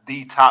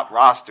the top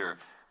roster.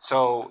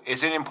 So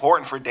is it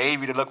important for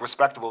Davey to look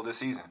respectable this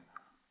season?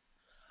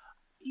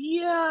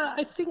 Yeah,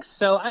 I think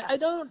so. I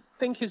don't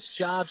think his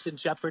job's in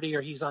jeopardy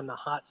or he's on the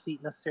hot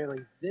seat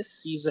necessarily this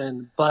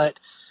season, but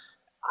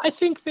I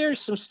think there's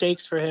some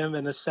stakes for him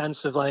in the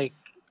sense of like,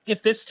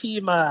 if this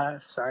team,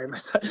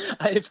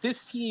 if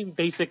this team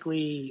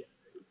basically,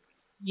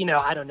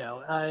 I don't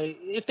know,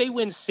 if they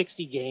win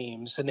 60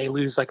 games and they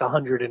lose like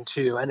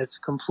 102 and it's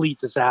a complete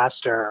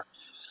disaster,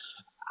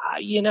 I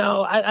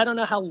don't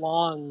know how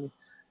long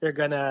they're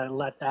going to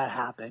let that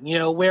happen.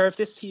 Where if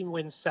this team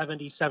wins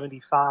 70,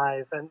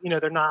 75 and,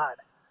 they're not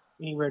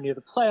anywhere near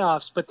the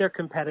playoffs, but they're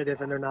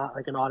competitive and they're not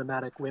like an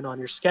automatic win on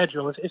your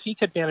schedule. If he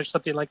could manage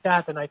something like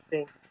that, then I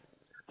think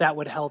that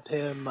would help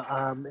him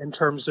in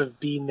terms of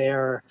being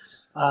there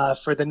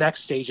for the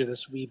next stage of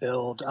this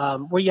rebuild.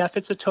 If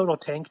it's a total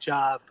tank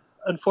job,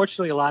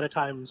 unfortunately, a lot of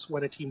times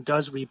when a team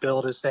does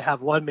rebuild is they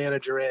have one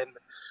manager in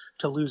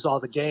to lose all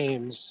the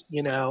games,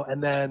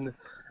 and then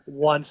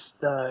once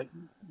the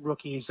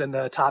rookies and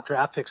the top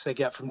draft picks they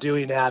get from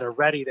doing that are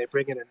ready, they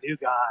bring in a new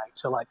guy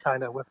to like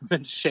kind of whip them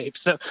into shape.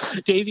 So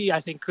Davey, I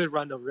think, could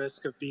run the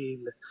risk of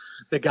being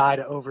the guy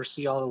to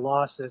oversee all the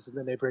losses, and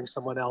then they bring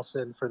someone else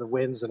in for the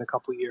wins in a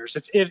couple of years.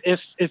 If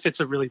it's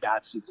a really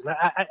bad season,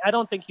 I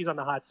don't think he's on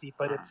the hot seat,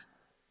 but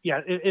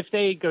if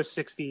they go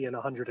 60 and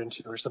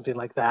 102 or something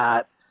like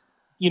that,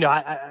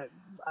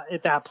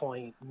 at that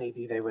point,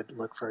 maybe they would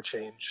look for a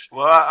change.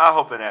 Well, I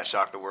hope the Nats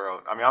shock the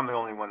world. I mean, I'm the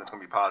only one that's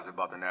going to be positive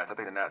about the Nats. I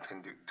think the Nats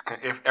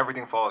if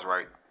everything falls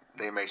right,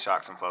 they may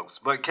shock some folks.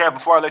 But, Kev,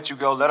 before I let you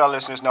go, let our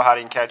listeners know how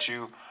they can catch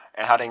you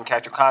and how they can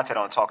catch your content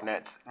on Talk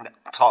Nats.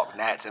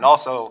 And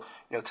also,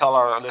 tell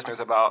our listeners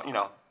about,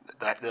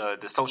 the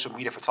social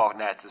media for Talk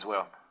Nats as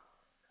well.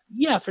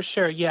 Yeah, for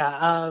sure.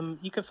 Yeah.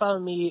 You can follow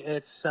me.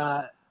 It's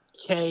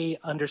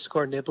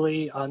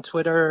K_Nibley on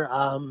Twitter.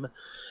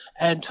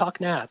 And Talk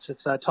Nats.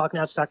 It's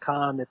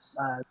talknats.com. It's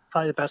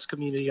probably the best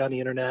community on the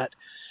internet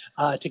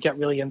to get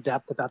really in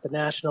depth about the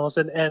Nationals.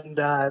 And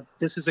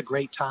this is a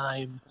great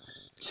time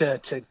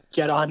to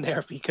get on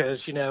there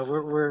because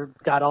we're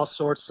got all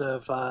sorts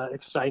of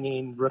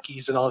exciting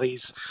rookies and all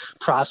these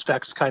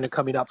prospects kind of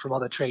coming up from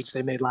all the trades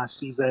they made last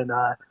season.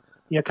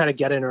 Kind of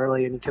get in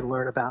early and you can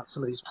learn about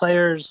some of these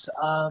players.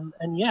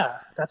 And yeah,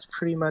 that's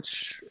pretty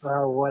much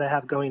what I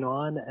have going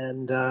on.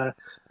 And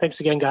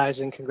thanks again, guys,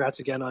 and congrats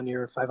again on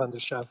your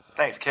 500 show.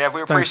 Thanks, Kev.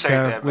 We appreciate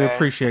that, man. We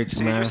appreciate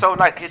you, man. You're so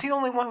nice. Is he the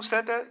only one who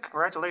said that?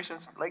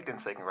 Congratulations. Lake didn't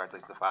say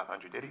congratulations to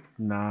 500, did he?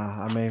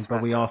 Nah,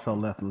 but we also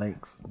left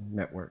Lake's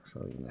network,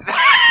 so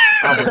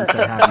I wouldn't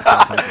say happy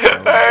 500.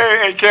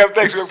 Hey, Kev,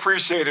 thanks. We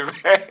appreciate it,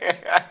 man.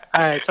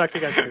 All right, talk to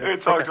you guys later.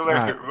 Talk to you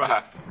later.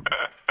 Right.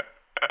 Bye.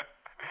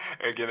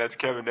 Again, that's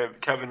Kevin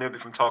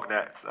Nibley from Talk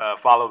Nats.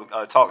 Follow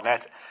Talk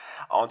Nats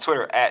on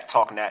Twitter at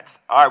Talk Nats.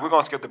 All right, we're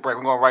going to skip the break.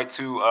 We're going right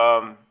to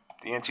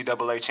the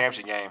NCAA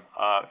championship game,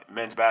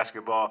 men's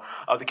basketball.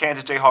 The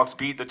Kansas Jayhawks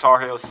beat the Tar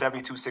Heels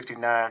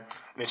 72-69 in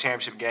the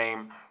championship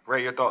game.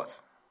 Ray, your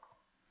thoughts?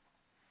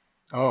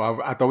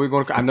 Oh, I thought we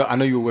were going to. I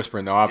know you were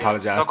whispering, though. I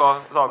apologize.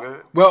 It's all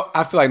good. Well,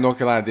 I feel like North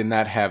Carolina did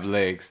not have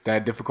legs.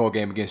 That difficult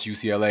game against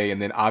UCLA, and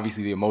then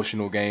obviously the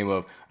emotional game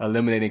of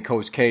eliminating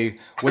Coach K,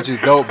 which is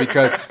dope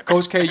because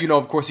Coach K,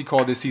 of course, he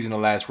called this season the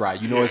last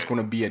ride. It's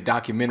going to be a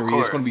documentary.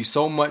 It's going to be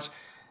so much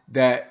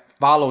that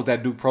follows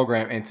that Duke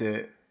program, and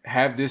to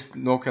have this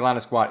North Carolina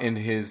squad in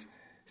his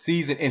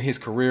season, in his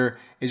career,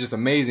 is just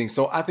amazing.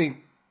 So I think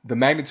the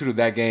magnitude of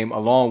that game,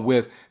 along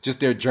with just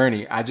their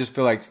journey, I just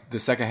feel like the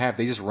second half,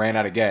 they just ran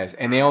out of gas.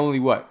 And they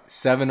only,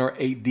 7 or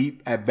 8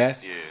 deep at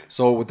best? Yeah.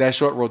 So with that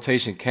short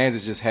rotation,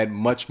 Kansas just had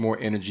much more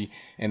energy,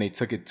 and they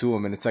took it to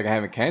them in the second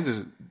half. And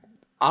Kansas,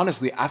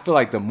 honestly, I feel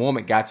like the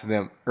moment got to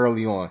them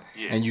early on,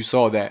 and you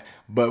saw that.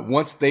 But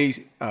once they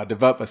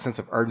developed a sense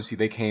of urgency,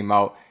 they came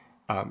out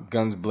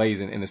guns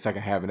blazing in the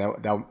second half,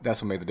 and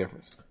that's what made the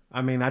difference.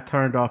 I mean, I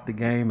turned off the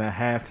game at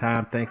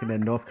halftime thinking that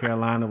North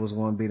Carolina was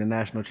going to be the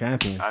national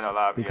champions. I know a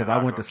lot of because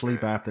I went to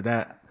sleep after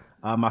that.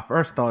 My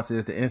first thoughts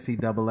is the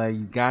NCAA,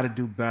 you got to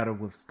do better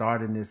with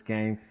starting this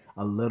game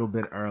a little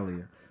bit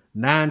earlier.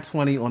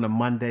 9:20 on a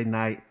Monday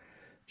night,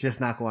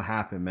 just not going to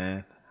happen,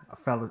 man. I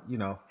felt it,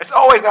 It's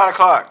always 9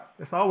 o'clock.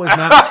 It's always 9,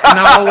 and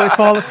I always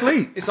fall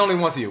asleep. It's only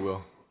once a year,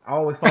 Will. I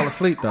always fall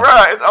asleep, though.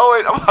 Right,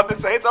 I'm about to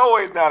say, it's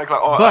always 9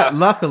 o'clock. But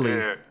luckily,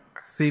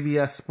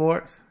 CBS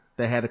Sports,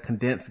 they had a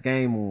condensed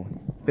game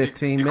on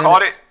 15 minutes.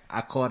 Caught it?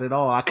 I caught it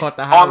all. I caught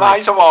the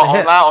highlights. Online, you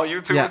talking about online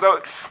on YouTube? Yeah.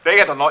 So they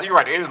had the long. You're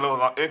right. It is a little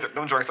long.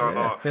 Them drinks are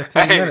long.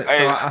 15 minutes.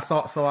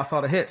 So I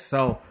saw the hits.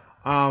 So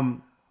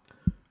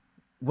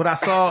what I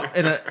saw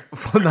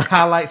from the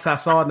highlights I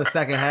saw in the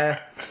second half,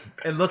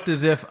 it looked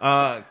as if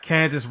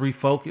Kansas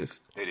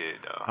refocused. It did,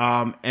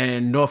 though.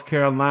 And North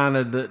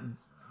Carolina,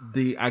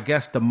 I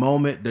guess the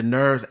moment, the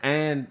nerves,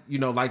 and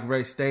like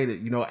Ray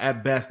stated,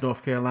 at best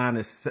North Carolina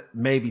is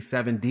maybe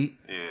 7 deep.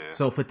 Yeah.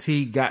 So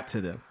fatigue got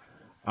to them.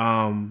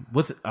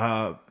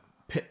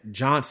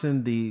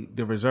 Johnson, the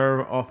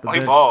reserve off the bench.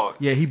 He balled.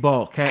 Yeah, he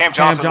balled. Cam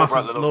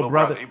Johnson's little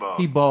brother.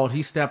 He balled.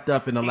 He stepped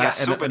up in the last.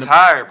 He got super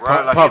tired,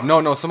 bro. Puff,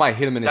 no, somebody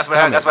hit him in his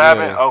stomach. That's what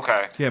happened?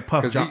 Okay. Yeah,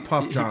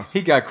 Puff Johnson.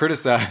 He got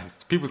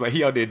criticized. People was like,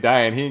 he out there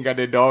dying. He ain't got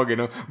that dog in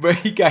him. But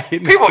he got hit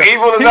in the People stomach.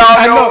 evil as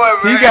all know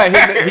what,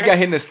 man. He got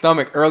hit in the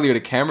stomach earlier. The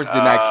cameras did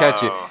not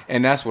catch it.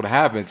 And that's what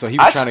happened. So he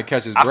was trying to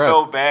catch his breath. I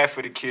felt bad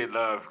for the kid,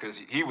 Love, because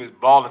he was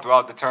balling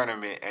throughout the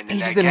tournament. And he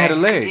just didn't have the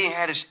legs. He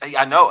had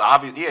I know,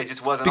 obviously. Yeah, it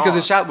just wasn't because on.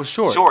 the shot was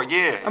short.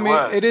 Yeah. I mean,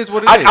 it is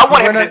what it is. I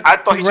wanted him to. I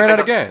thought he ran should out take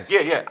of gas.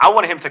 Yeah. I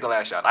wanted him to take the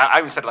last shot. I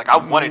even said I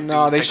wanted.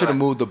 No, they should have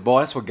moved the ball.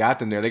 That's what got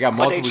them there. They got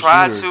multiple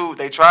shooters.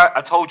 They tried.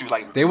 I told you,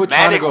 like they were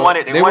trying to go.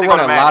 They were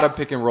running a lot of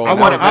pick and roll.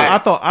 I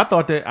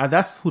thought that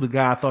that's who the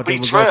guy I thought they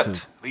would go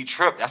to. Lee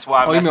tripped. That's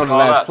why. Oh, you mean on the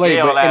last play?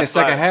 But in the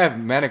second half,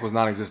 Manek was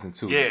non-existent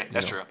too. Yeah,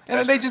 that's true.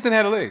 And they just didn't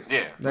have the legs.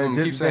 Yeah,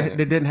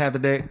 they didn't have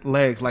the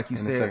legs like you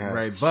said,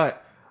 Ray.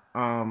 But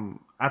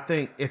I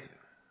think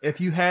if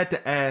you had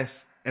to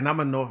ask, and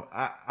I'm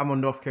a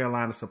North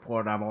Carolina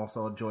supporter. I'm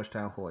also a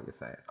Georgetown Hoya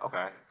fan.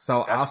 Okay.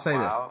 So I'll say this.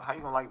 How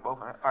you gonna like both?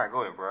 All right,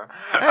 go ahead, bro.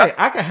 Hey,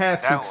 I can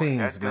have two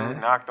teams, man.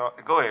 Knocked off.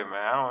 Go ahead,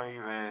 man. I don't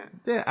even.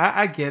 Yeah,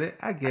 I get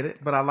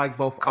it. But I like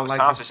both. Coach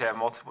Thompson should have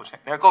multiple.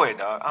 Now go ahead,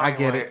 dog. I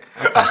get it.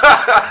 Okay.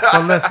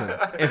 But listen,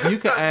 if you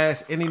could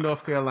ask any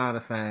North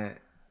Carolina fan,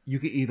 you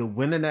could either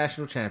win the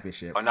national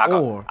championship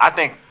or I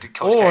think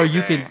Coach or K,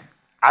 you could.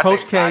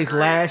 Coach K's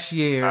last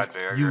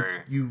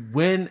year, you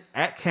win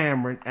at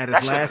Cameron at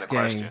his last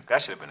game.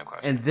 That should have been a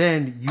question. And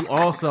then you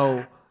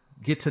also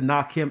get to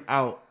knock him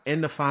out in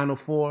the Final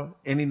Four.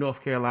 Any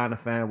North Carolina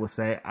fan would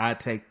say, I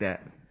take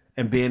that.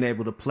 And being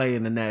able to play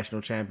in the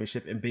national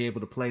championship and be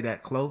able to play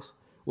that close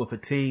with a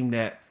team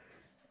that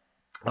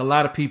a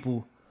lot of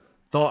people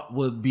thought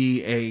would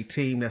be a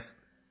team that's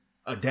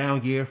a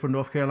down year for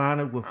North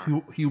Carolina with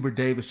Hubert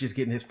Davis just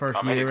getting his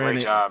first year in.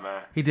 Great job,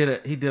 man. He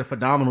did a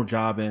phenomenal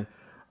job in.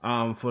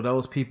 For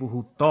those people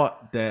who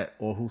thought that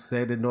or who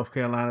said that North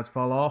Carolina's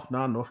fall off,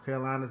 now North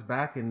Carolina's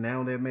back, and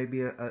now there may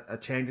be a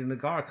change in the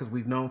guard because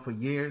we've known for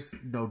years,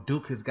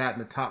 Duke has gotten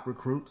the top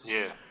recruits.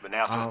 Yeah, but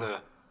now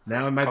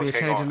now it might be a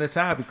change in the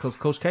tide because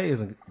Coach K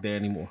isn't there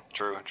anymore.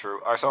 True.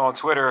 All right, so on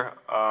Twitter,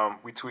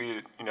 we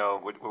tweeted,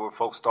 what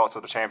folks' thoughts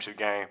of the championship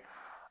game.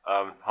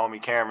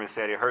 Homie Cameron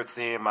said, it hurts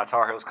seeing my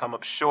Tar Heels come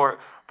up short,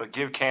 but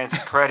give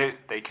Kansas credit.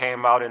 They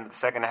came out in the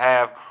second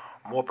half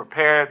more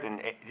prepared than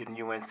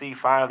UNC.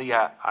 Finally,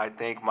 I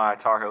think my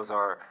Tar Heels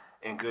are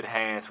in good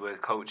hands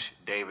with Coach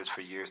Davis for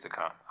years to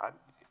come.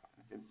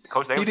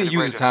 Coach Davis, he didn't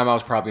use his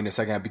timeouts probably in the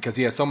second half because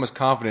he had so much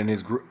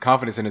confidence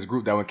in his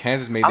group that when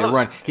Kansas made their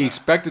run, he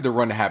expected the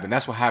run to happen.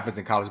 That's what happens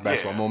in college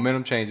basketball.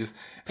 Momentum changes,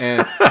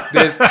 and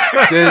there's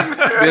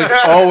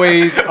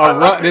always a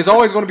run. There's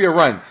always going to be a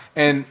run.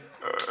 And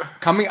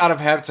coming out of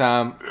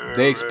halftime,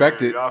 they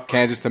expected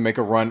Kansas to make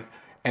a run.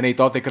 And they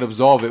thought they could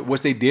absolve it, which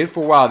they did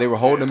for a while. They were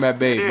holding them at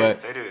bay, but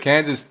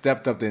Kansas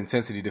stepped up the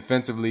intensity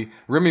defensively.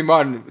 Remy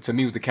Martin, to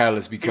me, was the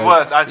catalyst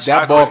because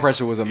that ball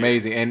pressure was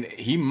amazing, and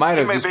he might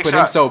have just put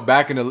himself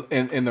back in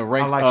the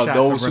ranks of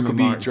those who could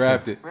be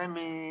drafted.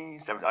 Remy,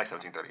 like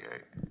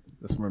 1738.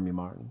 That's Remy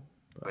Martin.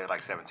 But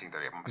like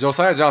 1738.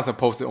 Josiah Johnson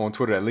posted on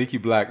Twitter that Leaky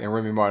Black and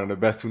Remy Martin are the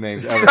best two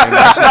names ever.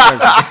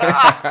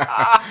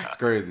 It's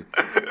crazy.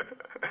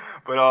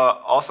 But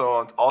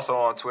also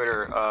on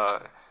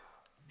Twitter.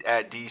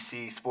 At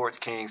DC Sports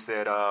King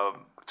said,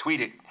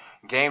 tweeted,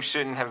 game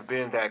shouldn't have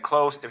been that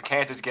close. If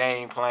Kansas'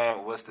 game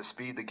plan was to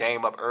speed the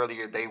game up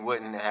earlier, they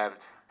wouldn't have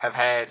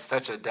had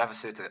such a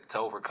deficit to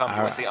overcome.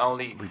 You would see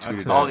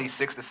only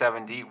 6 to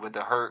 7 deep with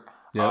the hurt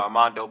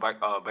Armando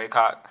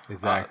Baycott.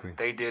 Exactly.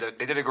 They did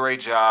a great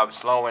job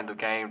slowing the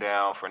game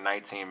down for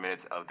 19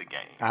 minutes of the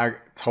game. I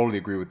totally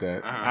agree with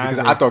that because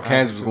I thought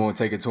Kansas was going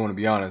to take it to them, to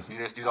be honest.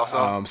 You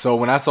also? So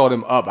when I saw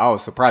them up, I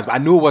was surprised, but I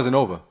knew it wasn't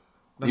over.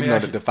 Even though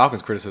the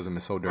Falcons' criticism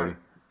is so dirty.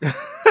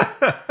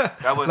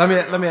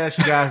 Let me ask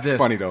you guys this. It's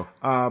funny, though.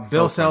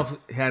 Bill Self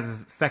has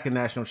his second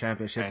national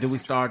championship. Do we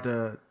start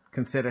to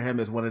consider him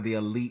as one of the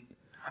elite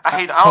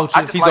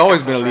coaches? He's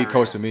always been an elite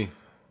coach to me.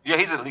 Yeah,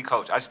 he's an elite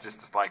coach. I just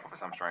dislike him for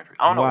some strange reason.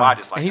 I don't know why I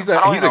dislike him.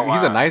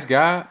 He's a nice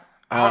guy.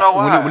 I don't know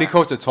why. When he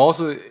coached at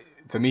Tulsa,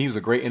 to me, he was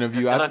a great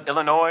interview.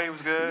 Illinois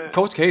was good.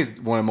 Coach K is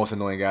one of the most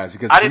annoying guys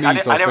because I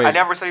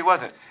never said he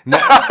wasn't. No,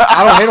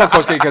 I don't hate on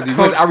Coach K because he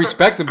wins. I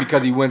respect him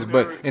because he wins,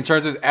 but in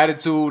terms of his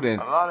attitude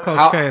and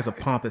Coach K is a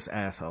pompous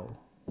asshole.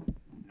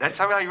 That's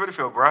how you really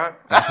feel, bro.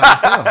 That's how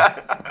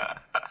I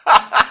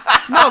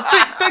feel. No,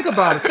 think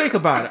about it. Think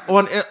about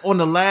it. On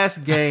the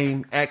last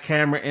game at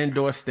Cameron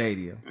Indoor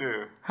Stadium,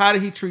 how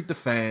did he treat the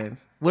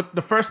fans?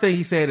 The first thing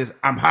he said is,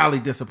 "I'm highly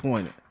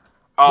disappointed."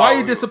 Why are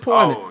you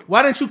disappointed?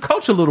 Why didn't you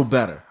coach a little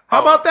better?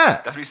 How about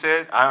that? That's what he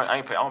said.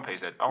 I don't pay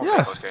that. I don't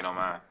pay Coach K no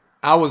mind.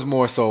 I was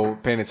more so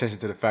paying attention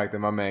to the fact that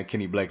my man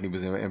Kenny Blakeney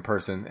was in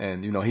person,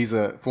 and he's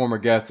a former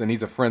guest and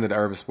he's a friend of the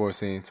urban sports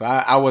scene. So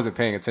I wasn't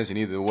paying attention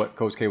either to what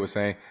Coach K was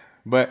saying.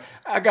 But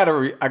I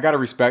gotta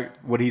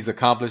respect what he's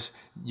accomplished.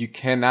 You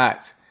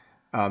cannot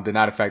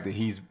deny the fact that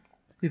he's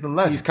He's a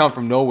legend. He's come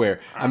from nowhere.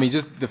 I mean,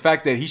 just the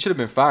fact that he should have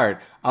been fired.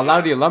 A lot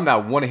of the alumni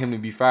wanted him to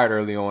be fired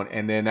early on,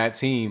 and then that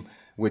team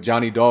with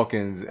Johnny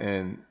Dawkins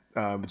and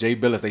Jay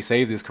Billis, they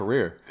saved his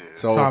career.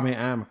 So Tommy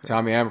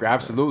Amaker,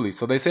 absolutely.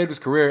 So they saved his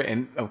career,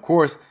 and of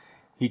course,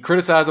 he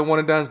criticized the one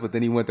and dones, but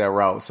then he went that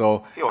route.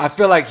 So I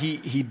feel like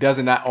he does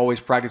not always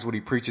practice what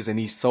he preaches, and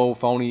he's so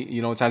phony.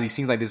 You know, at times he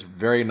seems like this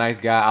very nice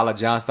guy, a la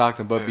John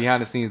Stockton, but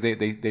behind the scenes,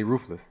 they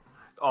ruthless.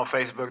 On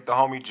Facebook, the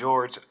homie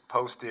George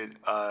posted,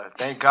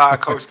 "Thank God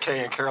Coach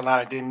K and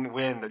Carolina didn't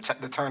win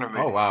the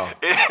tournament." Oh wow!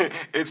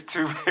 It's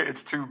too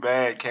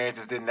bad.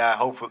 Kansas did not.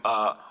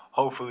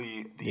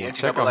 Hopefully, the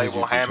NCAA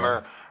will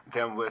hammer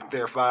them with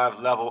their 5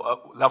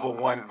 level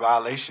 1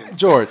 violations.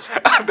 George,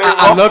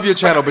 I love your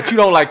channel, but you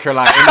don't like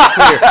Carolina. And it's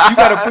clear. You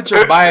got to put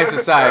your bias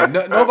aside.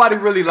 Nobody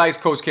really likes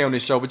Coach K on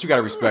this show, but you got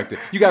to respect it.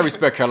 You got to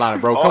respect Carolina,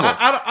 bro. Come on.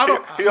 I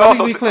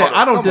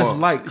don't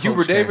dislike Coach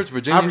Hubert Davis,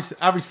 Virginia.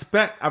 I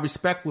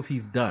respect what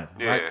he's done.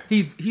 Right?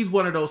 He's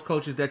one of those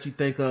coaches that you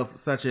think of,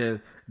 such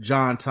as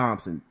John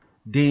Thompson,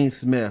 Dean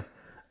Smith,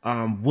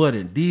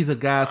 Wooden. These are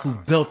guys who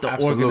built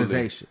the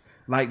organization.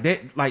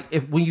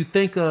 When you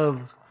think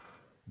of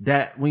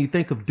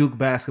Duke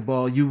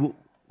basketball, you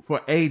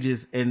for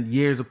ages and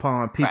years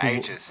upon people.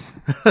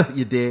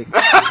 You dig?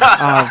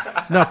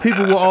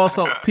 People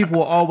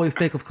will always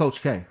think of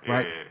Coach K,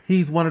 right? Yeah.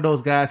 He's one of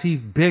those guys.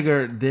 He's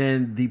bigger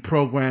than the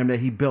program that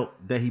he built,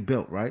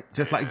 right?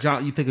 Just like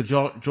John, you think of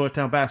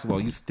Georgetown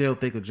basketball, you still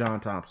think of John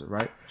Thompson,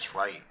 right? That's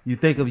right. You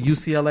think of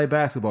UCLA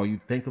basketball,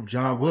 you think of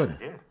John Wooden.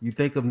 Yeah. You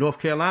think of North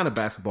Carolina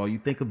basketball, you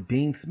think of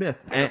Dean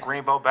Smith. And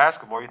Greenbow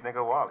basketball, you think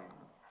of Wally.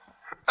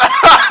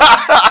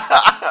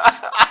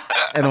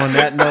 And on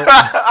that note,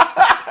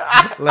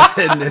 let's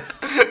end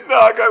this.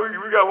 No,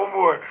 we got one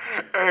more.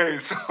 Hey,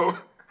 so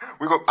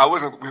I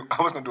was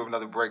gonna do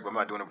another break, but I'm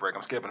not doing a break.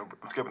 I'm skipping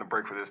a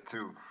break for this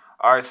too.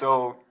 All right,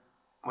 so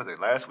was it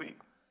last week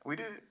we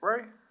did it,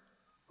 right?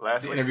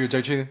 Last week. Interview with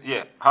Drake Cheatham?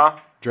 Yeah. Huh?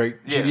 Drake.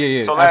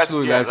 Yeah. So last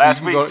week.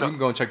 You can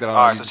go and check that out.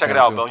 All right, so check it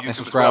out on YouTube. And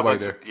subscribe right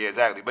there. Yeah,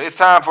 exactly. But it's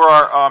time for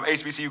our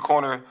HBCU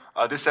corner.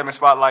 This segment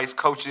spotlights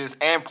coaches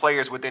and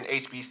players within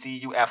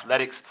HBCU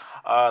athletics.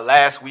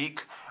 Last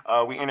week,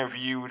 we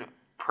interviewed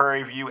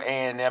Prairie View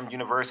A&M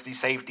University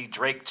safety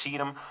Drake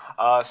Cheatham.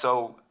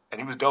 And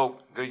he was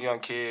dope. Good young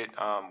kid.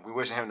 We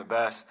wishing him the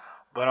best.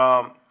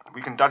 But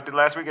we conducted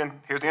last weekend.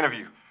 Here's the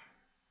interview.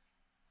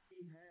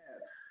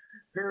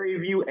 Prairie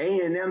View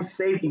A&M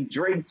safety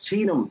Drake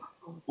Cheatham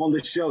on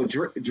the show.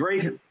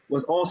 Drake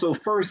was also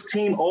first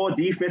team all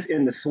defense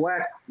in the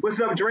SWAC.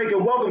 What's up, Drake,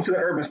 and welcome to the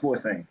Urban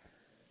Sports Scene.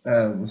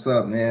 What's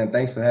up, man?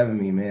 Thanks for having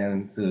me,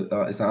 man. It's an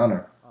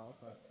honor.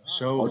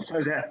 It's a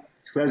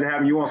pleasure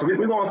having you on. So we're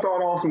going to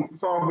start off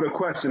with a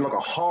question, like a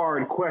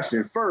hard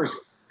question.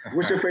 First,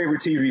 what's your favorite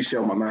TV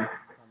show, my man?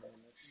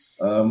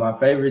 My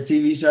favorite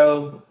TV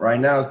show right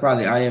now is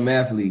probably I Am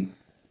Athlete.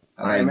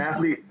 I Am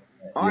Athlete?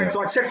 All right,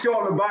 so I checked you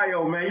on the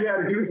bio, man.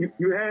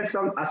 You had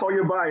some. I saw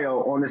your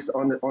bio on the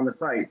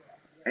site,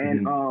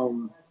 and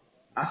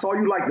I saw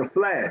you like the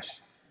Flash.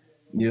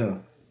 Yeah.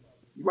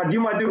 You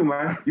my dude,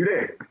 man. You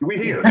there? We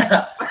here.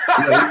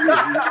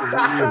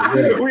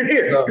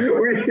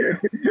 We're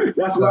here.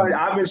 That's why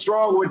I've been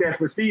strong with that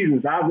for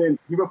seasons. You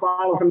been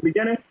following from the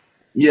beginning?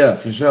 Yeah,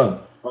 for sure.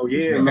 Oh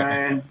yeah,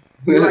 man.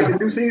 You like the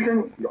new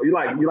season? You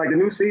like the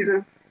new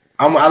season?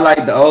 I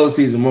like the old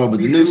season more, but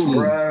the new season.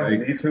 Bro.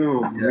 Like, me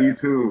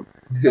too.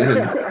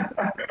 Yeah.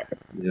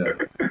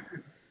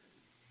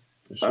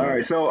 Sure. All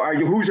right. So,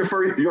 who's your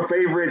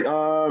favorite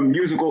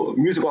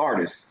musical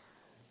artist?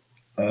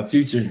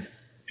 Future.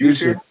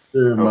 Okay.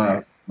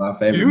 My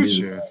favorite.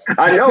 Future.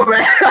 I know,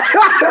 man.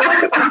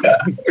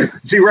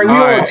 See, right? We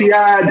on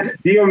T.I.,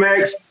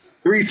 DMX,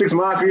 3 6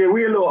 Mafia.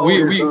 We a little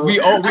older. We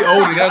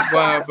older. That's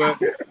why. But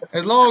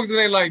as long as it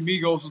ain't like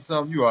Migos or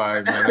something, you all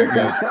right, man. I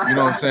guess you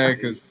know what I'm saying?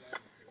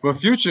 But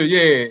Future,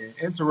 yeah,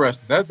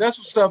 interesting. That's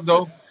what's up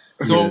though.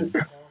 So,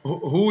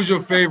 who's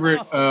your favorite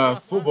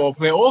football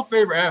player or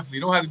favorite athlete?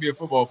 You don't have to be a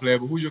football player,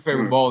 but who's your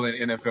favorite baller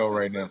in the NFL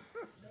right now?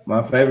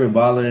 My favorite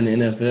baller in the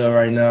NFL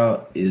right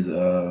now is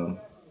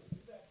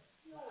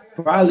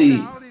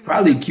probably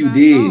Q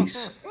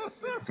Diggs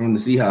from the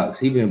Seahawks.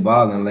 He been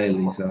balling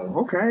lately, so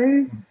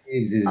okay.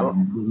 He's just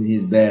in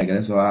his bag.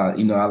 That's why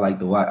I like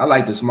to watch. I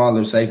like the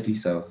smaller safety,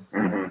 so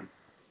I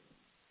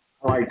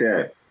like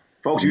that.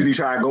 Folks usually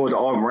try to go with the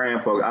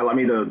all-brand folks. I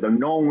mean the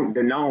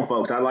known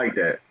folks. I like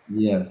that.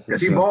 Yeah, because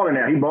he balling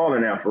now. He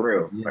balling now for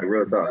real. Yeah. Like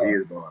real talk. He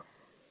is balling.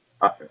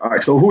 All right.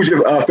 So who's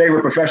your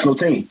favorite professional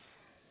team?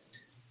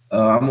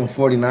 I'm a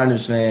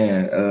 49ers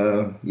fan.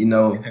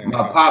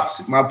 My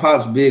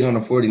pop's big on the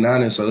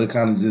 49ers, so it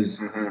kind of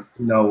just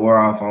wore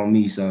off on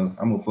me. So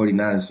I'm a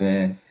 49ers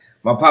fan.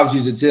 My pops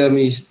used to tell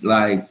me,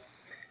 like,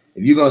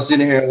 if you're gonna sit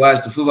in here and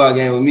watch the football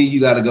game with me, you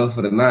got to go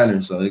for the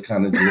Niners. So it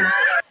kind of just.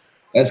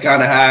 That's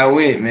kind of how it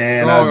went,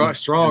 man.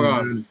 Strong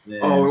on.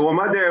 Oh, well,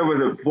 my dad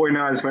was a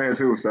 49ers fan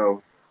too,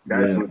 so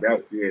that's what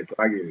that. Yeah,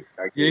 I get it.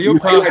 Yeah, your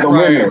pops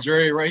probably a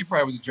Jerry Rice. He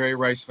probably was a Jerry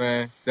Rice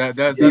fan.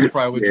 That's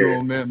probably what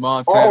Joe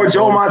Montana. Or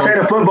Joe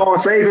Montana football on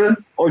Sega.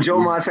 Or Joe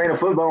Montana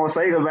football on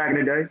Sega back in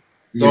the day.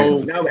 So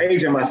now I'm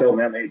aging myself,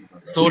 man.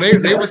 So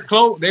they was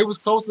close. They was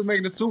close to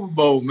making the Super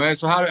Bowl, man.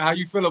 So how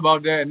you feel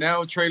about that?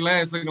 Now Trey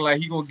Lance looking like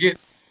he gonna get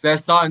that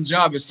starting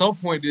job at some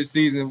point this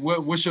season.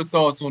 What's your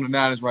thoughts on the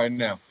Niners right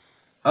now?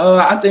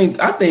 I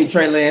think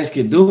Trey Lance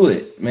could do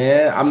it,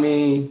 man. I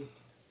mean,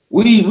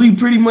 we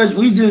pretty much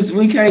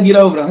we can't get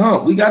over the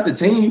hump. We got the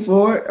team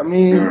for it. I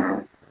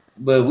mean,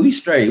 but we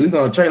straight.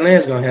 Trey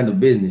Lance gonna handle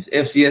business.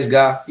 FCS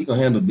guy, he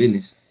gonna handle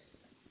business.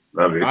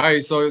 Love it. All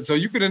right, so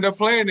you could end up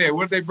playing there.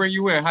 What if they bring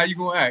you in? How you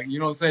gonna act? You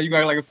know what I'm saying? You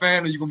got like a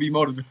fan, or you gonna be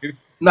motivated?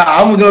 Nah,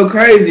 I'm gonna go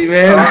crazy,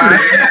 man.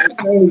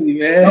 Crazy,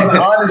 man.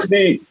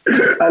 Honesty.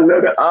 I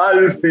love the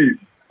honesty.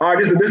 All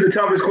right, this is the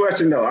toughest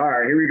question though. All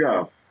right, here we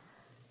go.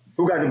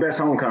 Who got the best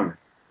homecoming?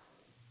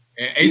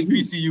 And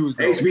HBCUs.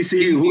 Though.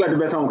 HBCU. Who got the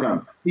best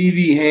homecoming?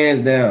 PV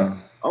hands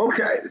down.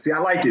 Okay. See, I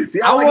like it.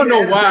 See, I want to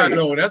know why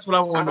though. That's what I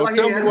want to know.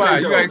 Tell me why.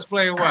 You gotta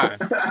explain why.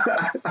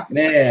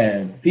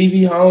 Man,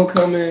 PV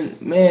homecoming,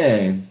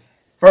 man.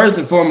 First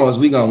and foremost,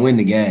 we gonna win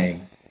the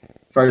game.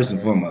 First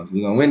and foremost,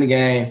 we gonna win the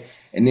game,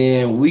 and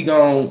then we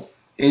gonna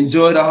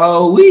enjoy the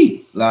whole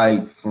week,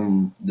 like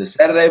from the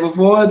Saturday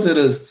before to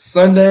the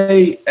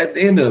Sunday at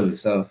the end of it.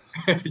 So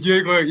you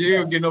ain't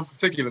gonna get no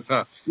particulars,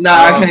 huh? Nah,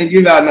 I can't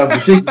give out no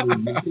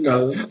particulars. You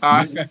know,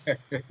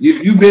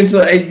 you've been to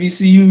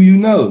HBCU, you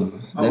know.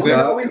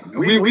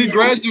 We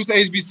graduates to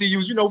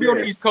HBCUs. You know, we on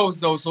the East Coast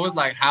though, so it's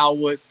like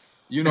Howard.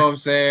 You know what I'm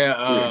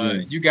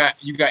saying? You got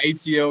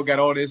ATL, got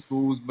all their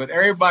schools, but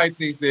everybody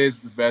thinks theirs is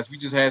the best. We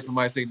just had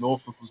somebody say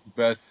Norfolk was the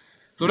best.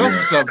 So that's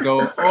what's up,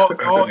 though.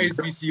 All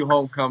HBCU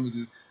homecomings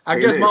is. I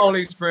guess my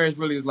only experience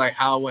really is like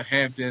Howard,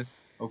 Hampton,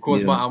 of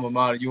course, my alma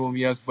mater,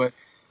 UMES. But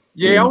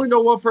I only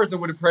know one person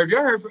with a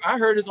preview. I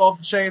heard it's off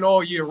the chain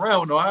all year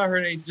round, though. I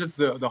heard it ain't just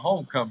the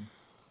homecoming.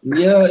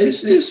 Yeah,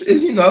 it's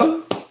you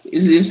know,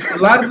 it's a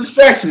lot of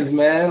distractions,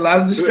 man. A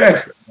lot of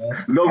distractions.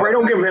 Man. No, Ray,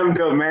 don't give him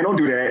dub, man. Don't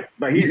do that.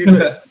 Like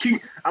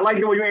I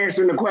like the way you're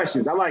answering the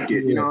questions. I like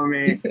it. You know what I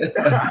mean?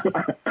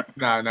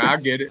 Nah, I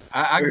get it.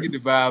 I get the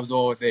vibes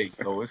all day,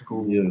 so it's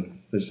cool. Yeah,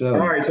 for sure.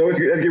 All right, so let's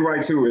get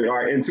right to it. All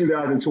right, in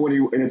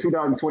the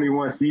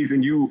 2021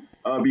 season, you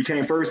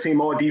became first team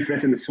all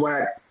defense in the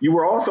SWAC. You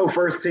were also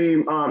first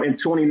team in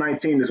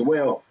 2019 as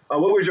well.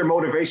 What was your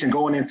motivation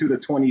going into the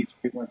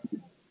 2021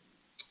 season?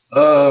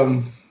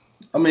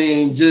 I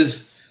mean,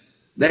 just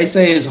they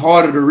say it's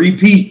harder to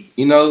repeat,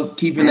 you know,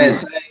 keeping that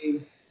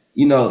same,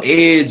 you know,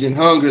 edge and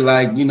hunger,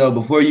 like, you know,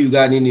 before you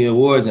got any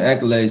awards and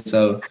accolades.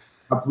 So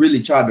I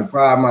really tried to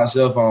pride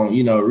myself on,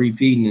 you know,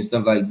 repeating and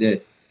stuff like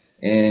that.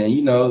 And,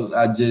 you know,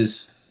 I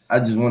just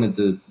wanted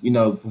to, you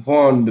know,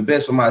 perform the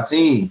best for my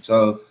team.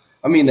 So,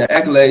 I mean, the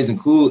accolades and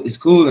it's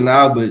cool and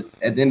all, but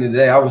at the end of the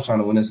day, I was trying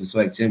to win us a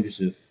SWAC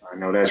championship. I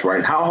know that's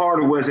right. How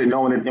hard was it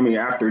knowing that, I mean,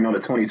 after, you know, the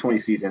 2020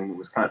 season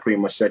was kind of pretty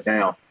much shut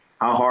down,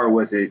 how hard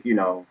was it, you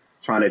know,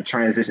 trying to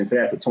transition to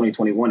that to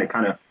 2021 and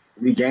kind of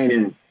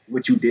regaining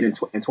what you did in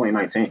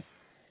 2019?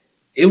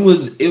 It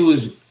was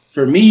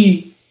for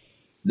me,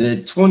 the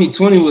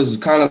 2020 was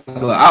kind of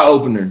an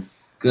eye-opener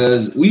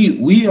because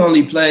we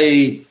only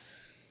played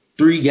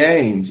 3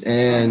 games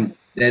and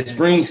that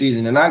spring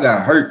season, and I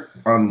got hurt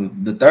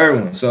on the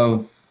third one.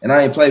 So, and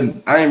I ain't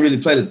really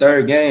play the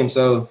third game.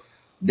 So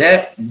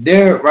that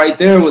right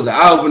there was an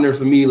eye-opener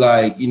for me.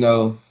 Like, you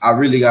know, I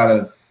really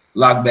gotta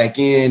lock back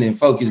in and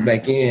focus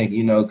back in,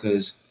 you know,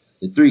 because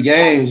the 3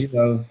 games, you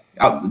know,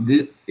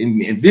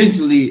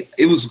 eventually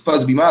it was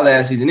supposed to be my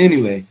last season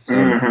anyway. So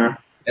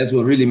that's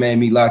what really made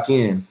me lock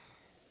in.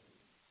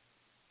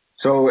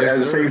 So as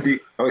a safety,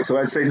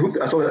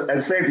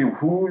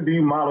 who do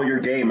you model your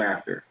game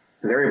after?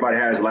 Because everybody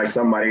has like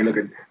somebody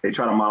they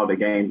try to model the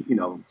game, you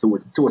know, to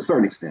a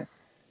certain extent.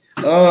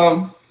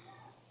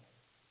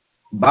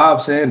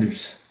 Bob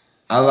Sanders.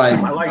 I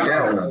like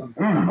that one.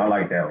 I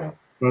like that one.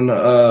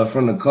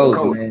 From the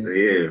Colts, man.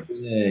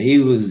 Yeah, he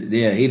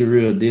the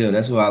real deal.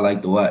 That's who I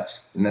like to watch,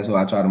 and that's who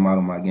I try to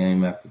model my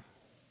game after.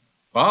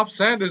 Bob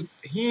Sanders,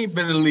 he ain't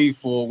been in the league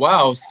for a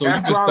while, so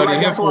you just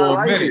studied him for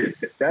a minute.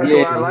 That's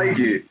why I like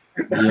it.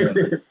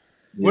 Yeah.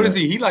 What is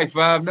he? He like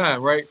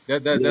 5'9", right?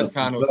 That's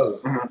kind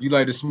of you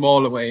like the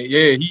smaller way.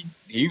 Yeah,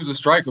 he was a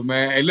striker,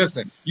 man. Hey,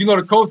 listen, you know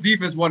the Colts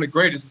defense one of the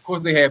greatest. Of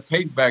course, they had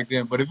Peyton back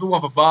then, but if it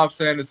weren't for Bob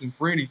Sanders and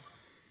Freeney,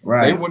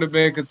 they would have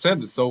been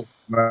contenders. So,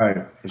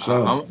 right, for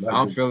sure.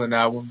 I'm feeling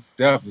that one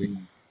definitely.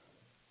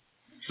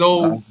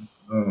 So,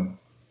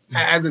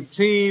 as a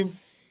team,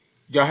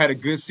 y'all had a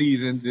good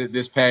season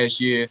this past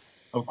year.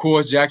 Of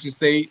course, Jackson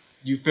State,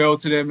 you fell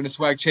to them in the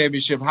SWAC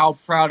championship. How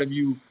proud of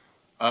you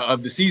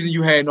of the season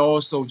you had, and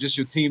also just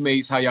your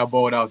teammates, how y'all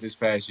balled out this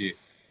past year?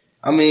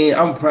 I mean,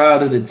 I'm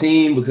proud of the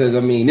team because,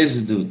 I mean, this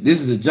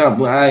is a jump.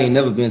 I ain't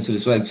never been to the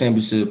SWAC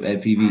championship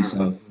at PV,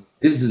 so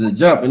this is a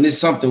jump, and this is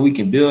something we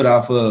can build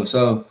off of.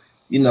 So,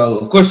 you know,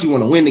 of course you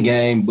want to win the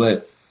game,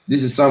 but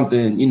this is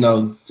something, you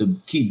know, to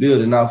keep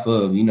building off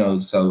of, you know,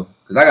 so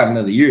because I got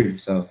another year.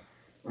 So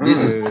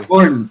this is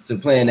important to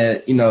playing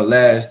that, you know,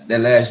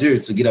 last year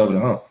to get over the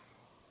hump.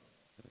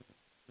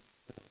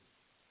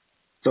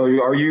 So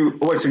you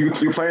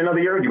playing another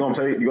year? You going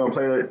for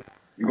it?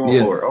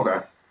 Okay.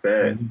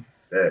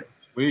 Bad.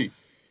 Sweet.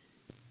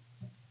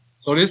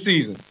 So this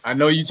season, I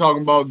know you're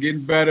talking about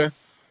getting better.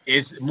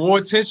 It's more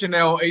attention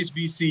now on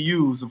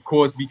HBCUs, of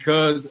course,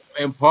 because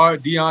in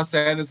part Deion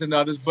Sanders and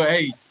others. But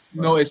hey,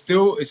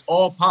 it's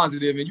all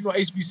positive. And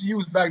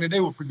HBCUs back in the day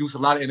would produce a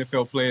lot of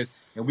NFL players,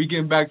 and we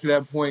getting back to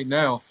that point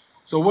now.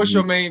 So what's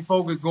your main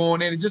focus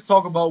going in? And just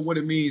talk about what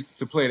it means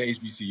to play at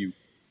HBCU.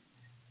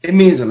 It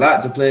means a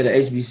lot to play at the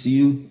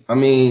HBCU. I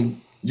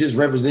mean, just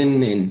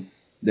representing in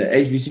the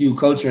HBCU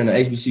culture and the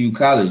HBCU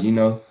college,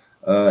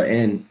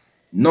 and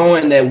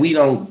knowing that we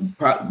don't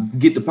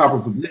get the proper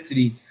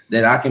publicity,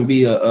 that I can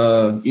be a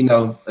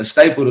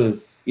staple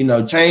to,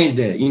 change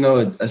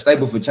that, a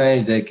staple for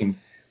change that can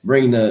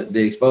bring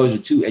the exposure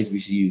to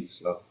HBCUs.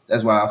 So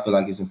that's why I feel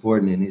like it's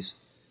important, and it's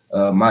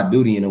my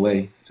duty in a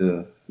way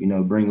to,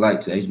 bring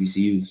light to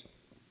HBCUs.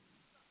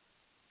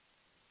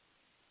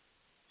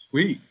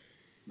 Sweet.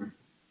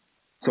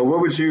 So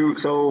what would you,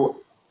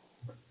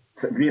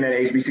 being at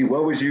HBC,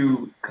 what would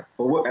you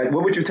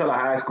tell a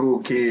high school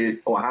kid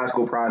or a high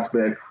school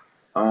prospect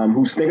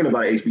who's thinking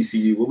about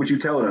HBCU? What would you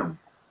tell them?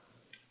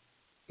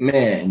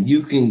 Man,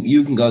 you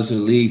can go to the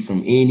league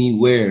from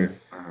anywhere.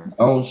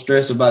 Don't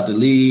stress about the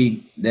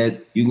league.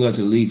 That you can go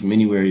to the league from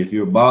anywhere. If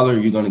you're a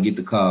baller, you're gonna get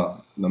the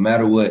call, no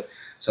matter what.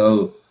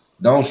 So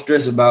don't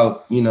stress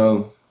about,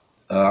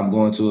 I'm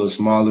going to a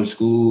smaller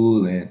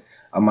school and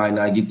I might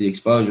not get the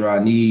exposure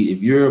I need.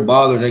 If you're a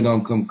baller, they're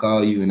gonna come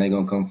call you and they're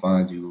gonna come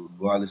find you,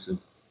 regardless of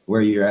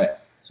where you're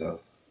at. So.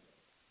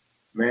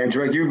 Man,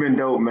 Drake, you've been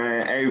dope,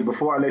 man. Hey,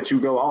 before I let you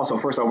go, also,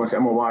 first I want to say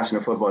I'm a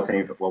Washington football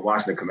team,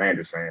 Washington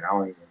Commanders fan. I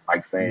don't even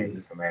like saying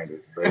the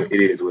Commanders, but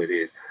it is what it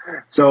is.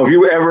 So if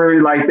you ever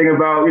think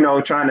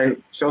about, trying to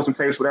show some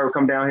tapes, whatever,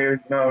 come down here, you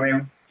know what I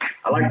mean?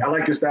 I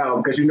like your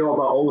style because you know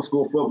about old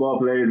school football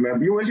players, man.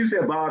 But once you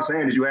said Bob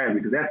Sanders, you had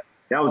me because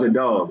that was a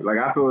dog. Like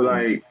I feel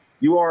like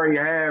you already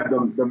have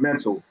the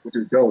mental, which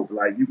is dope.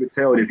 Like you could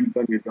tell that you've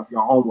done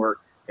your homework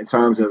in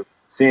terms of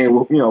seeing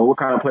what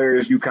kind of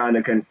players you kind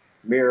of can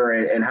mirror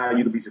and how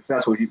you can be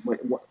successful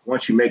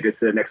once you make it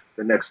to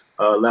the next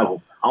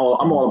level.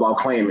 I'm all about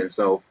claiming.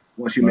 So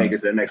once you make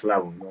it to the next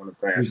level, you know what I'm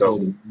saying?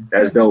 So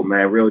that's dope,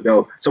 man. Real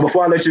dope. So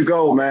before I let you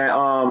go,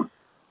 man,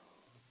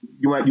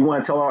 you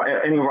want to tell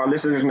any of our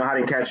listeners how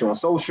they can catch you on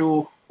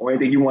social or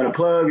anything you want to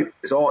plug?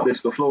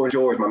 The floor is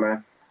yours, my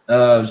man.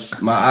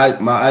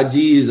 My IG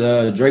is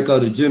Draco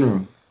the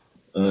General.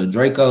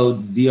 Draco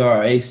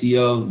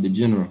Draco the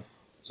General.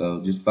 So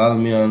just follow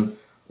me on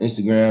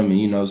Instagram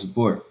and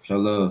support. Show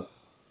love.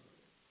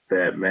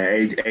 That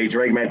man. Hey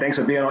Drake, man, thanks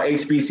for being on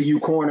HBCU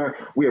Corner.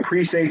 We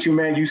appreciate you,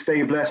 man. You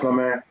stay blessed, my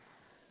man.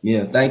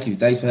 Yeah, thank you.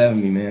 Thanks for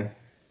having me, man.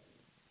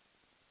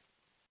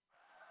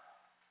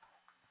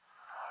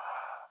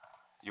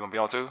 You want to be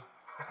on too?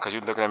 Because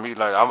you're looking at me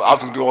like I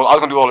was gonna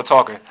do all the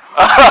talking.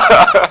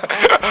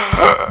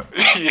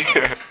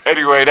 Yeah.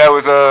 Anyway,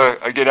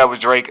 that was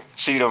Drake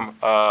Cheatham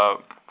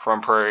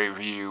from Prairie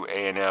View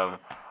A&M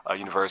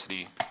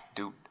University.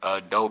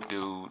 Dope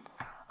dude.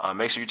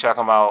 Make sure you check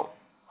him out.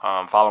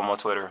 Follow him on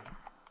Twitter.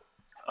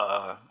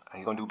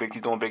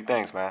 He's doing big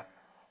things, man.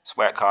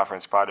 SWAC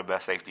conference, probably the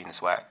best safety in the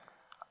SWAC.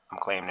 I'm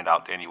claiming it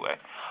out anyway.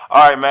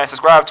 All right, man.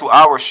 Subscribe to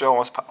our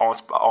show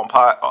subscribe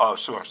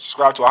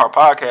to our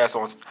podcast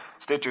on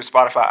Stitcher,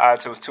 Spotify,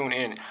 iTunes,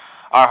 TuneIn,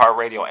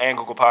 iHeartRadio, and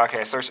Google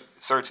Podcasts.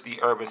 Search the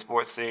Urban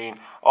Sports Scene.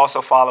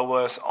 Also follow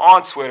us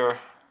on Twitter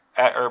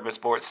at Urban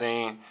Sports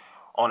Scene,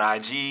 on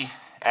IG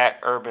at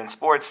Urban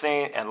Sports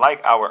Scene, and like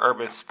our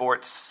Urban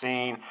Sports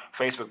Scene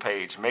Facebook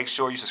page. Make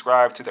sure you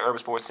subscribe to the Urban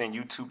Sports Scene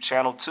YouTube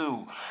channel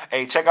too.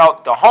 Hey, check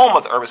out the home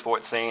of the Urban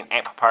Sports Scene,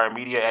 Amplifier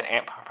Media at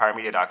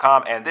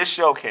amplifiermedia.com. And this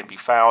show can be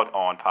found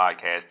on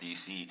Podcast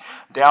DC.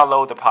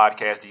 Download the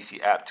Podcast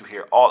DC app to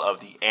hear all of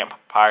the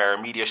Amplifier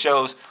Media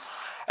shows,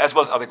 as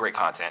well as other great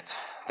content.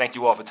 Thank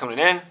you all for tuning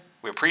in.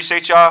 We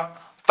appreciate y'all.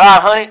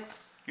 500.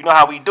 You know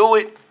how we do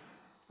it.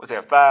 What's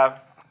that, 500?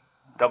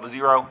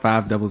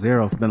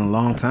 500. It's been a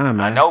long time,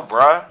 man. I know,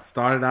 bruh.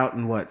 Started out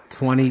in what,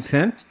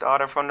 2010?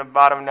 Started from the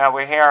bottom, now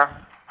we're here.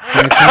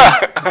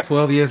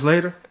 12 years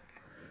later.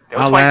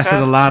 Outlasted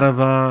a lot of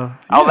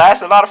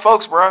outlasted a lot of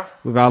folks, bruh.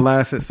 We've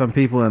outlasted some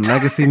people in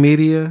legacy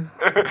media.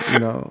 You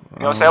know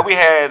what I'm saying? We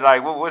had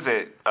what was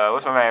it?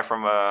 What's my man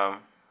from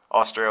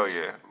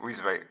Australia? We used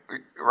to make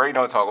Ray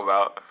don't talk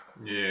about.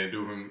 Yeah,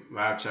 doing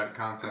live chat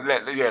content.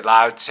 Yeah,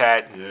 live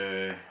chat.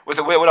 Yeah. What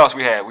else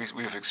we had?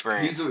 We've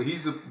experienced.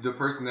 He's the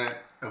person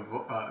that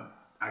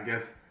I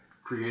guess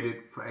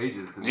created for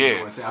ages.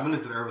 Yeah. I've been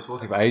listening to Urban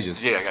Sports for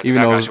ages. Yeah,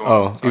 even though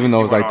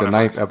it's like the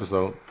 9th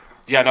episode.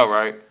 Yeah, I know,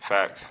 right?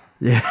 Facts.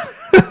 Yeah.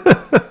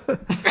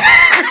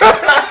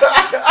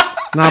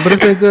 Nah, but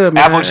it's been good,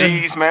 man. Apple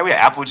G's, man. We had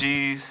Apple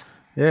G's.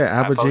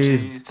 Yeah, Apple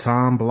G's.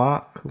 Tom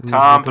Block.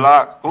 Tom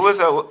Block. Who was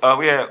that?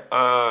 We had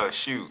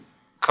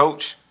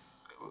Coach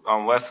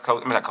on West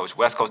Coast. I mean, not Coach.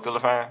 West Coast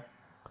Steelers fan.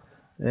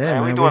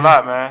 man, we do a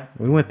lot, man.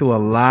 We went through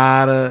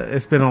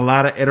it's been a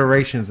lot of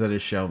iterations of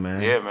this show,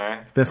 man. Yeah, man.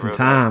 It's been some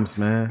times,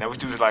 man. Now we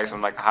do like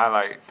some like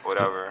highlight,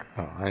 whatever.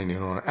 Oh, I ain't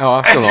even on. Oh,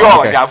 I'm still you on.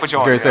 Okay. Yeah, I put you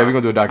on. We're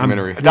gonna do a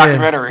documentary. A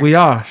documentary. We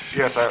are.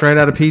 Yes, sir. Straight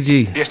out of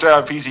PG. Yeah, straight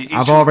out of PG.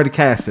 I've already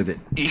casted it.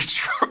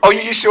 Oh,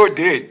 you sure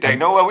did. Dang,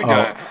 know what we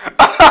done?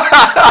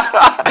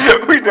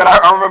 We done.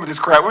 I remember this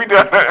crap. We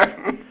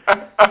done.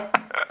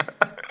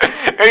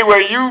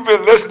 Anyway, you've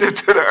been listening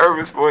to the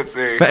Urban Sports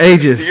Scene. For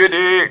ages. You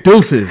did.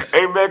 Deuces.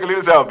 Hey, man, lead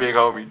us out, big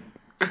homie.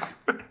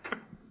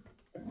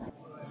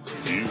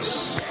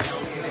 Peace.